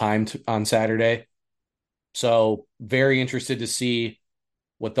ample time on Saturday. So very interested to see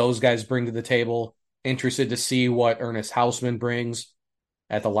what those guys bring to the table. Interested to see what Ernest Hausman brings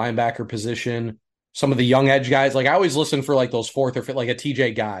at the linebacker position. Some of the young edge guys, like I always listen for like those fourth or fifth, like a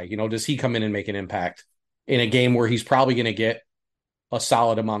TJ Guy, does he come in and make an impact in a game where he's probably going to get a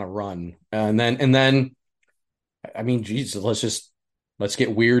solid amount of run? And then, I mean, geez, let's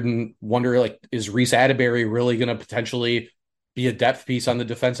get weird and wonder, like, is Reese Atterbury really going to potentially be a depth piece on the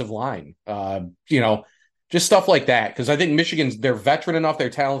defensive line? Just stuff like that. Because I think Michigan's, they're veteran enough, they're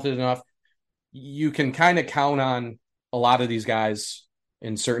talented enough. You can kind of count on a lot of these guys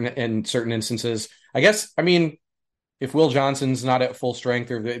in certain instances. I guess, I mean, if Will Johnson's not at full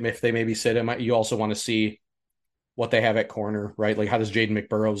strength, or if they maybe sit him, you also want to see what they have at corner, right? Like, how does Jaden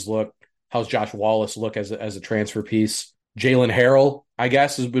McBurrows look? How's Josh Wallace look as a transfer piece? Jalen Harrell, I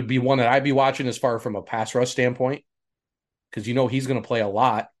guess, would be one that I'd be watching as far from a pass rush standpoint, because he's going to play a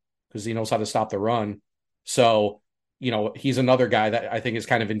lot because he knows how to stop the run. So, he's another guy that I think is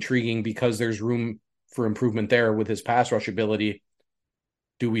kind of intriguing because there's room for improvement there with his pass rush ability.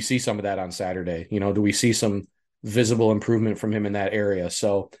 Do we see some of that on Saturday? Do we see some visible improvement from him in that area?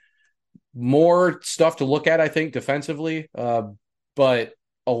 So more stuff to look at, I think, defensively. But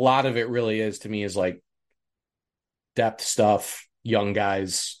a lot of it really is, to me, is like depth stuff, young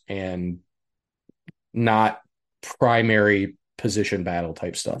guys, and not primary position battle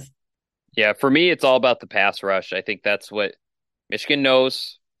type stuff. Yeah, for me, it's all about the pass rush. I think that's what Michigan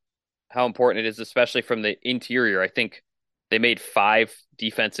knows how important it is, especially from the interior. I think they made 5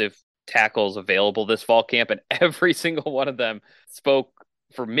 defensive tackles available this fall camp, and every single one of them spoke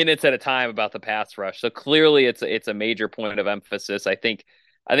for minutes at a time about the pass rush. So clearly, it's a major point of emphasis. I think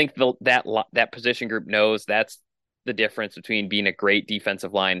that position group knows that's the difference between being a great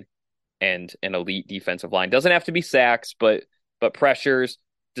defensive line and an elite defensive line. Doesn't have to be sacks, but pressures,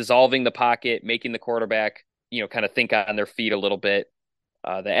 dissolving the pocket, making the quarterback, kind of think on their feet a little bit.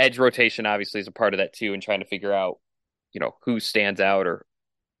 The edge rotation obviously is a part of that too, and trying to figure out, who stands out or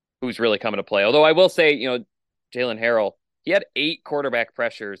who's really coming to play. Although I will say, Jalen Harrell, he had 8 quarterback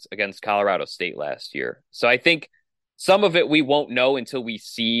pressures against Colorado State last year. So I think some of it we won't know until we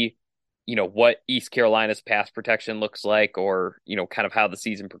see, what East Carolina's pass protection looks like, or, kind of how the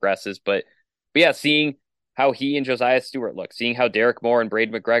season progresses. But yeah, seeing how he and Josiah Stewart look, seeing how Derek Moore and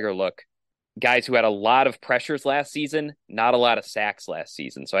Braden McGregor look, guys who had a lot of pressures last season, not a lot of sacks last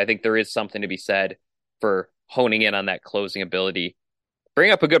season. So I think there is something to be said for honing in on that closing ability.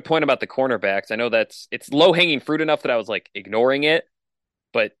 Bring up a good point about the cornerbacks. I know it's low-hanging fruit enough that I was like ignoring it,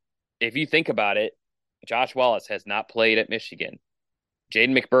 but if you think about it, Josh Wallace has not played at Michigan.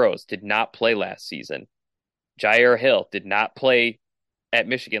 Jaden McBurrows did not play last season. Jair Hill did not play at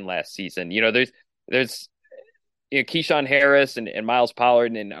Michigan last season. There's Keyshawn Harris and Miles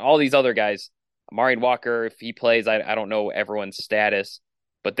Pollard and all these other guys. Amarian Walker, if he plays, I don't know everyone's status,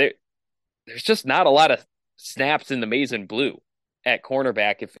 but there's just not a lot of snaps in the maize and blue at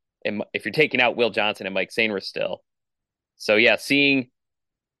cornerback if you're taking out Will Johnson and Mike Sainristil still. So yeah, seeing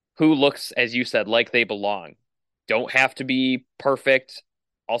who looks, as you said, like they belong. Don't have to be perfect.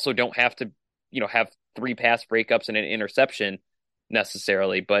 Also don't have to, have 3 pass breakups and an interception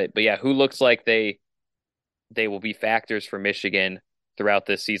necessarily. But yeah, who looks like they will be factors for Michigan throughout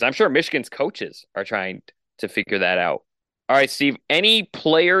this season. I'm sure Michigan's coaches are trying to figure that out. All right, Steve, any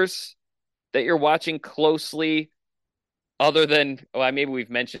players that you're watching closely other than, maybe we've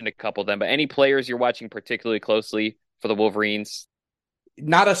mentioned a couple of them, but any players you're watching particularly closely for the Wolverines?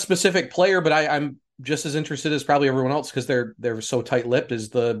 Not a specific player, but I'm just as interested as probably everyone else, because they're so tight-lipped, is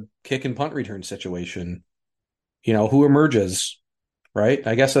the kick and punt return situation. Who emerges, right?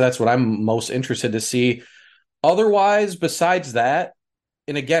 I guess that's what I'm most interested to see. Otherwise, besides that,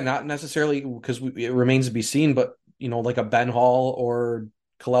 and again, not necessarily because it remains to be seen, but, like a Ben Hall or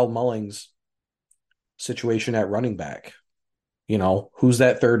Kalel Mullings situation at running back. Who's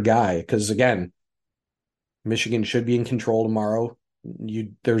that third guy? Because, again, Michigan should be in control tomorrow.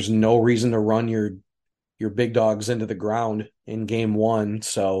 There's no reason to run your big dogs into the ground in game 1.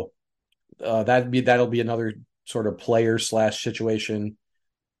 So that'll be another sort of player / situation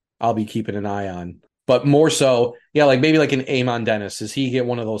I'll be keeping an eye on. But more so, yeah, like maybe like an Amon Dennis. Does he get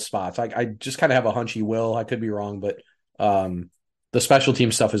one of those spots? I just kind of have a hunch he will. I could be wrong, but the special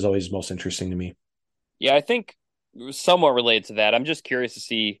team stuff is always most interesting to me. Yeah, I think somewhat related to that. I'm just curious to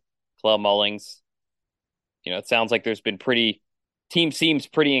see Kalel Mullings. It sounds like team seems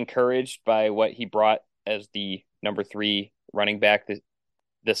pretty encouraged by what he brought as the number 3 running back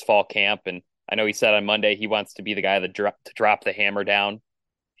this fall camp. And I know he said on Monday he wants to be the guy to drop the hammer down,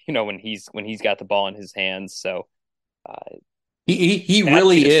 when he's got the ball in his hands. So he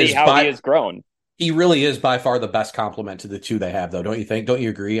really is. See how he has grown. He really is by far the best compliment to the 2 they have, though. Don't you think? Don't you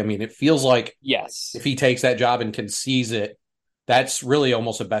agree? I mean, it feels like, yes, if he takes that job and can seize it, that's really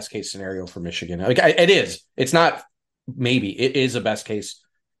almost a best case scenario for Michigan. Like it is. It's not maybe. It is a best case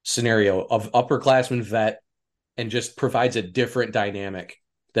scenario of upperclassman vet and just provides a different dynamic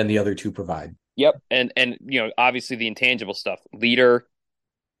than the other two provide. Yep. And obviously the intangible stuff. Leader,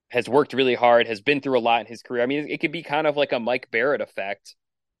 has worked really hard, has been through a lot in his career. I mean, it could be kind of like a Mike Barrett effect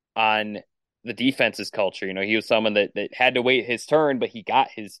on the defense's culture. He was someone that had to wait his turn, but he got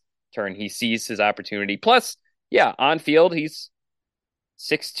his turn. He seized his opportunity. Plus, yeah, on field, he's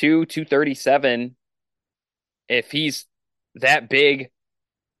 6'2", 237. If he's that big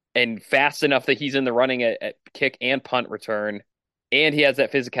and fast enough that he's in the running at kick and punt return, and he has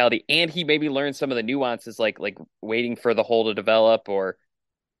that physicality, and he maybe learns some of the nuances like waiting for the hole to develop or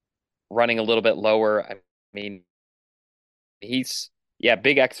running a little bit lower. I mean, he's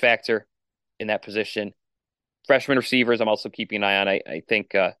big X factor in that position. Freshman receivers, I'm also keeping an eye on. I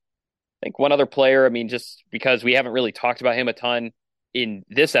think one other player. I mean, just because we haven't really talked about him a ton in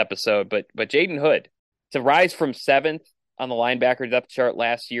this episode, but Jaden Hood to rise from 7th on the linebacker depth chart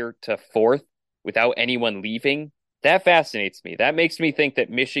last year to 4th without anyone leaving. That fascinates me. That makes me think that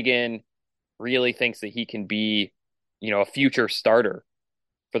Michigan really thinks that he can be, a future starter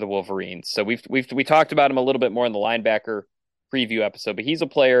for the Wolverines. So we talked about him a little bit more in the linebacker preview episode, but he's a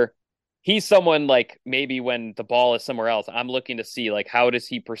player. He's someone like maybe when the ball is somewhere else, I'm looking to see like how does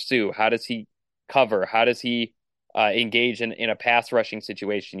he pursue, how does he cover, how does he engage in a pass rushing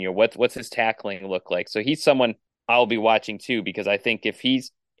situation? What's his tackling look like? So he's someone I'll be watching too, because I think if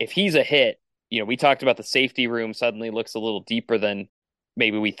he's a hit, we talked about the safety room suddenly looks a little deeper than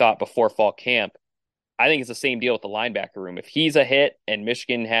maybe we thought before fall camp. I think it's the same deal with the linebacker room. If he's a hit and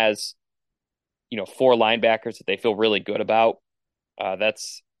Michigan has, 4 linebackers that they feel really good about,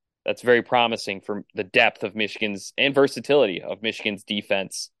 that's very promising for the depth of Michigan's and versatility of Michigan's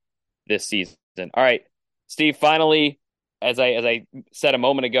defense this season. All right, Steve, finally, as I said a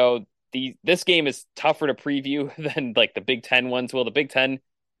moment ago, this game is tougher to preview than like the Big Ten ones will. The Big Ten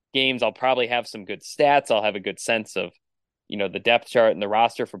games, I'll probably have some good stats. I'll have a good sense of, the depth chart and the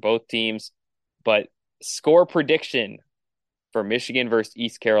roster for both teams. But score prediction for Michigan versus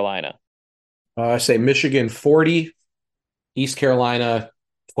East Carolina. I say Michigan 40, East Carolina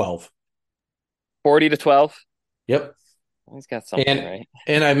 12. 40-12? Yep. He's got something right.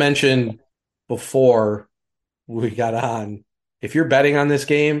 And I mentioned before we got on, if you're betting on this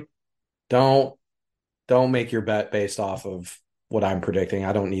game, don't make your bet based off of what I'm predicting.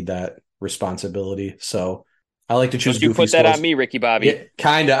 I don't need that responsibility. So I like to choose goofy you put scores. That on me, Ricky Bobby. Yeah,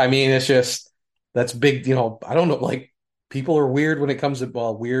 kind of. I mean, it's just that's big. I don't know. Like people are weird when it comes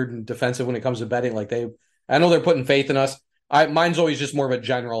to weird and defensive when it comes to betting. Like I know they're putting faith in us. Mine's always just more of a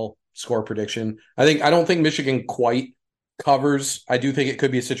general score prediction. I don't think Michigan quite covers. I do think it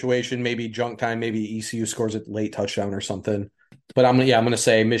could be a situation, maybe junk time, maybe ECU scores a late touchdown or something. But I'm going to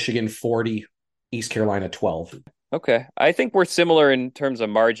say Michigan 40, East Carolina 12. Okay. I think we're similar in terms of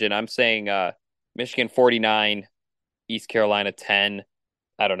margin. I'm saying Michigan 49, East Carolina 10.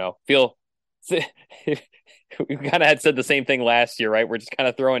 I don't know. We kind of had said the same thing last year, right? We're just kind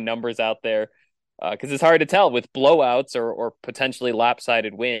of throwing numbers out there because it's hard to tell with blowouts or potentially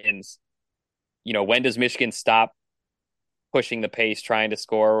lopsided wins. When does Michigan stop pushing the pace, trying to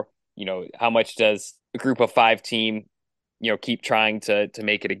score? How much does a group of 5 team, keep trying to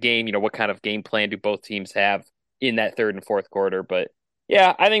make it a game? What kind of game plan do both teams have in that third and fourth quarter? But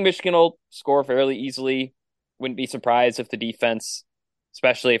yeah, I think Michigan will score fairly easily. Wouldn't be surprised if the defense,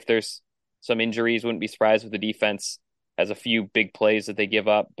 especially if there's some injuries, wouldn't be surprised if the defense has a few big plays that they give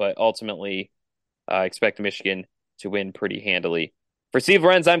up, but ultimately expect Michigan to win pretty handily. For Steve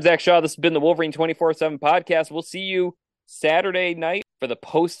Lorenz, I'm Zach Shaw. This has been the Wolverine 24/7 podcast. We'll see you Saturday night for the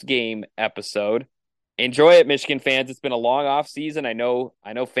post-game episode. Enjoy it, Michigan fans. It's been a long off season. I know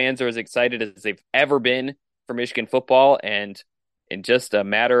fans are as excited as they've ever been for Michigan football, and in just a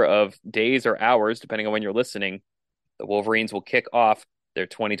matter of days or hours, depending on when you're listening, the Wolverines will kick off their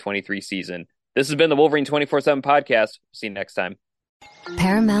 2023 season. This has been the Wolverine 24/7 podcast. See you next time.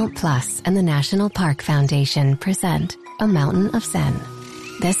 Paramount Plus and the National Park Foundation present A Mountain of Zen.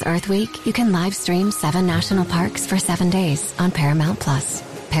 This Earth Week, you can live stream 7 national parks for 7 days on Paramount Plus.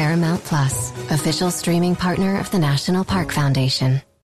 Paramount Plus, official streaming partner of the National Park Foundation.